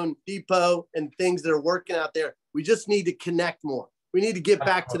at Loan Depot and things that are working out there. We just need to connect more. We need to get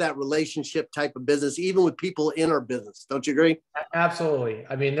back to that relationship type of business, even with people in our business. Don't you agree? Absolutely.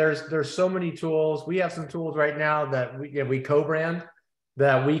 I mean, there's so many tools. We have some tools right now that we co-brand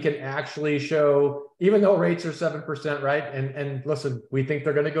that we can actually show, even though rates are 7%, right? And listen, we think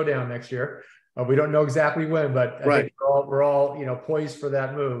they're going to go down next year. We don't know exactly when, but I think we're all poised for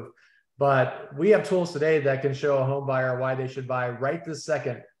that move. But we have tools today that can show a home buyer why they should buy right this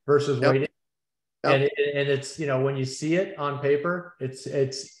second versus waiting. And it's, when you see it on paper, it's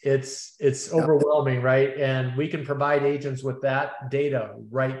overwhelming, right? And we can provide agents with that data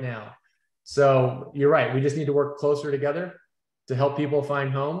right now. So you're right. We just need to work closer together to help people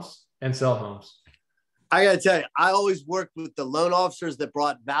find homes and sell homes. I got to tell you, I always worked with the loan officers that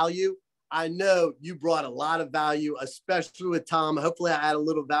brought value. I know you brought a lot of value, especially with Tom. Hopefully I add a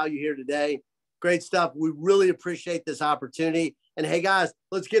little value here today. Great stuff. We really appreciate this opportunity. And hey, guys,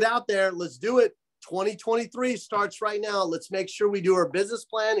 let's get out there. Let's do it. 2023 starts right now. Let's make sure we do our business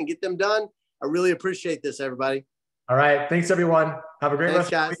plan and get them done. I really appreciate this, everybody. All right. Thanks, everyone. Have a great Thanks, rest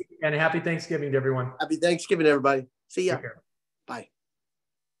of guys. the week, and happy Thanksgiving to everyone. Happy Thanksgiving, everybody. See ya.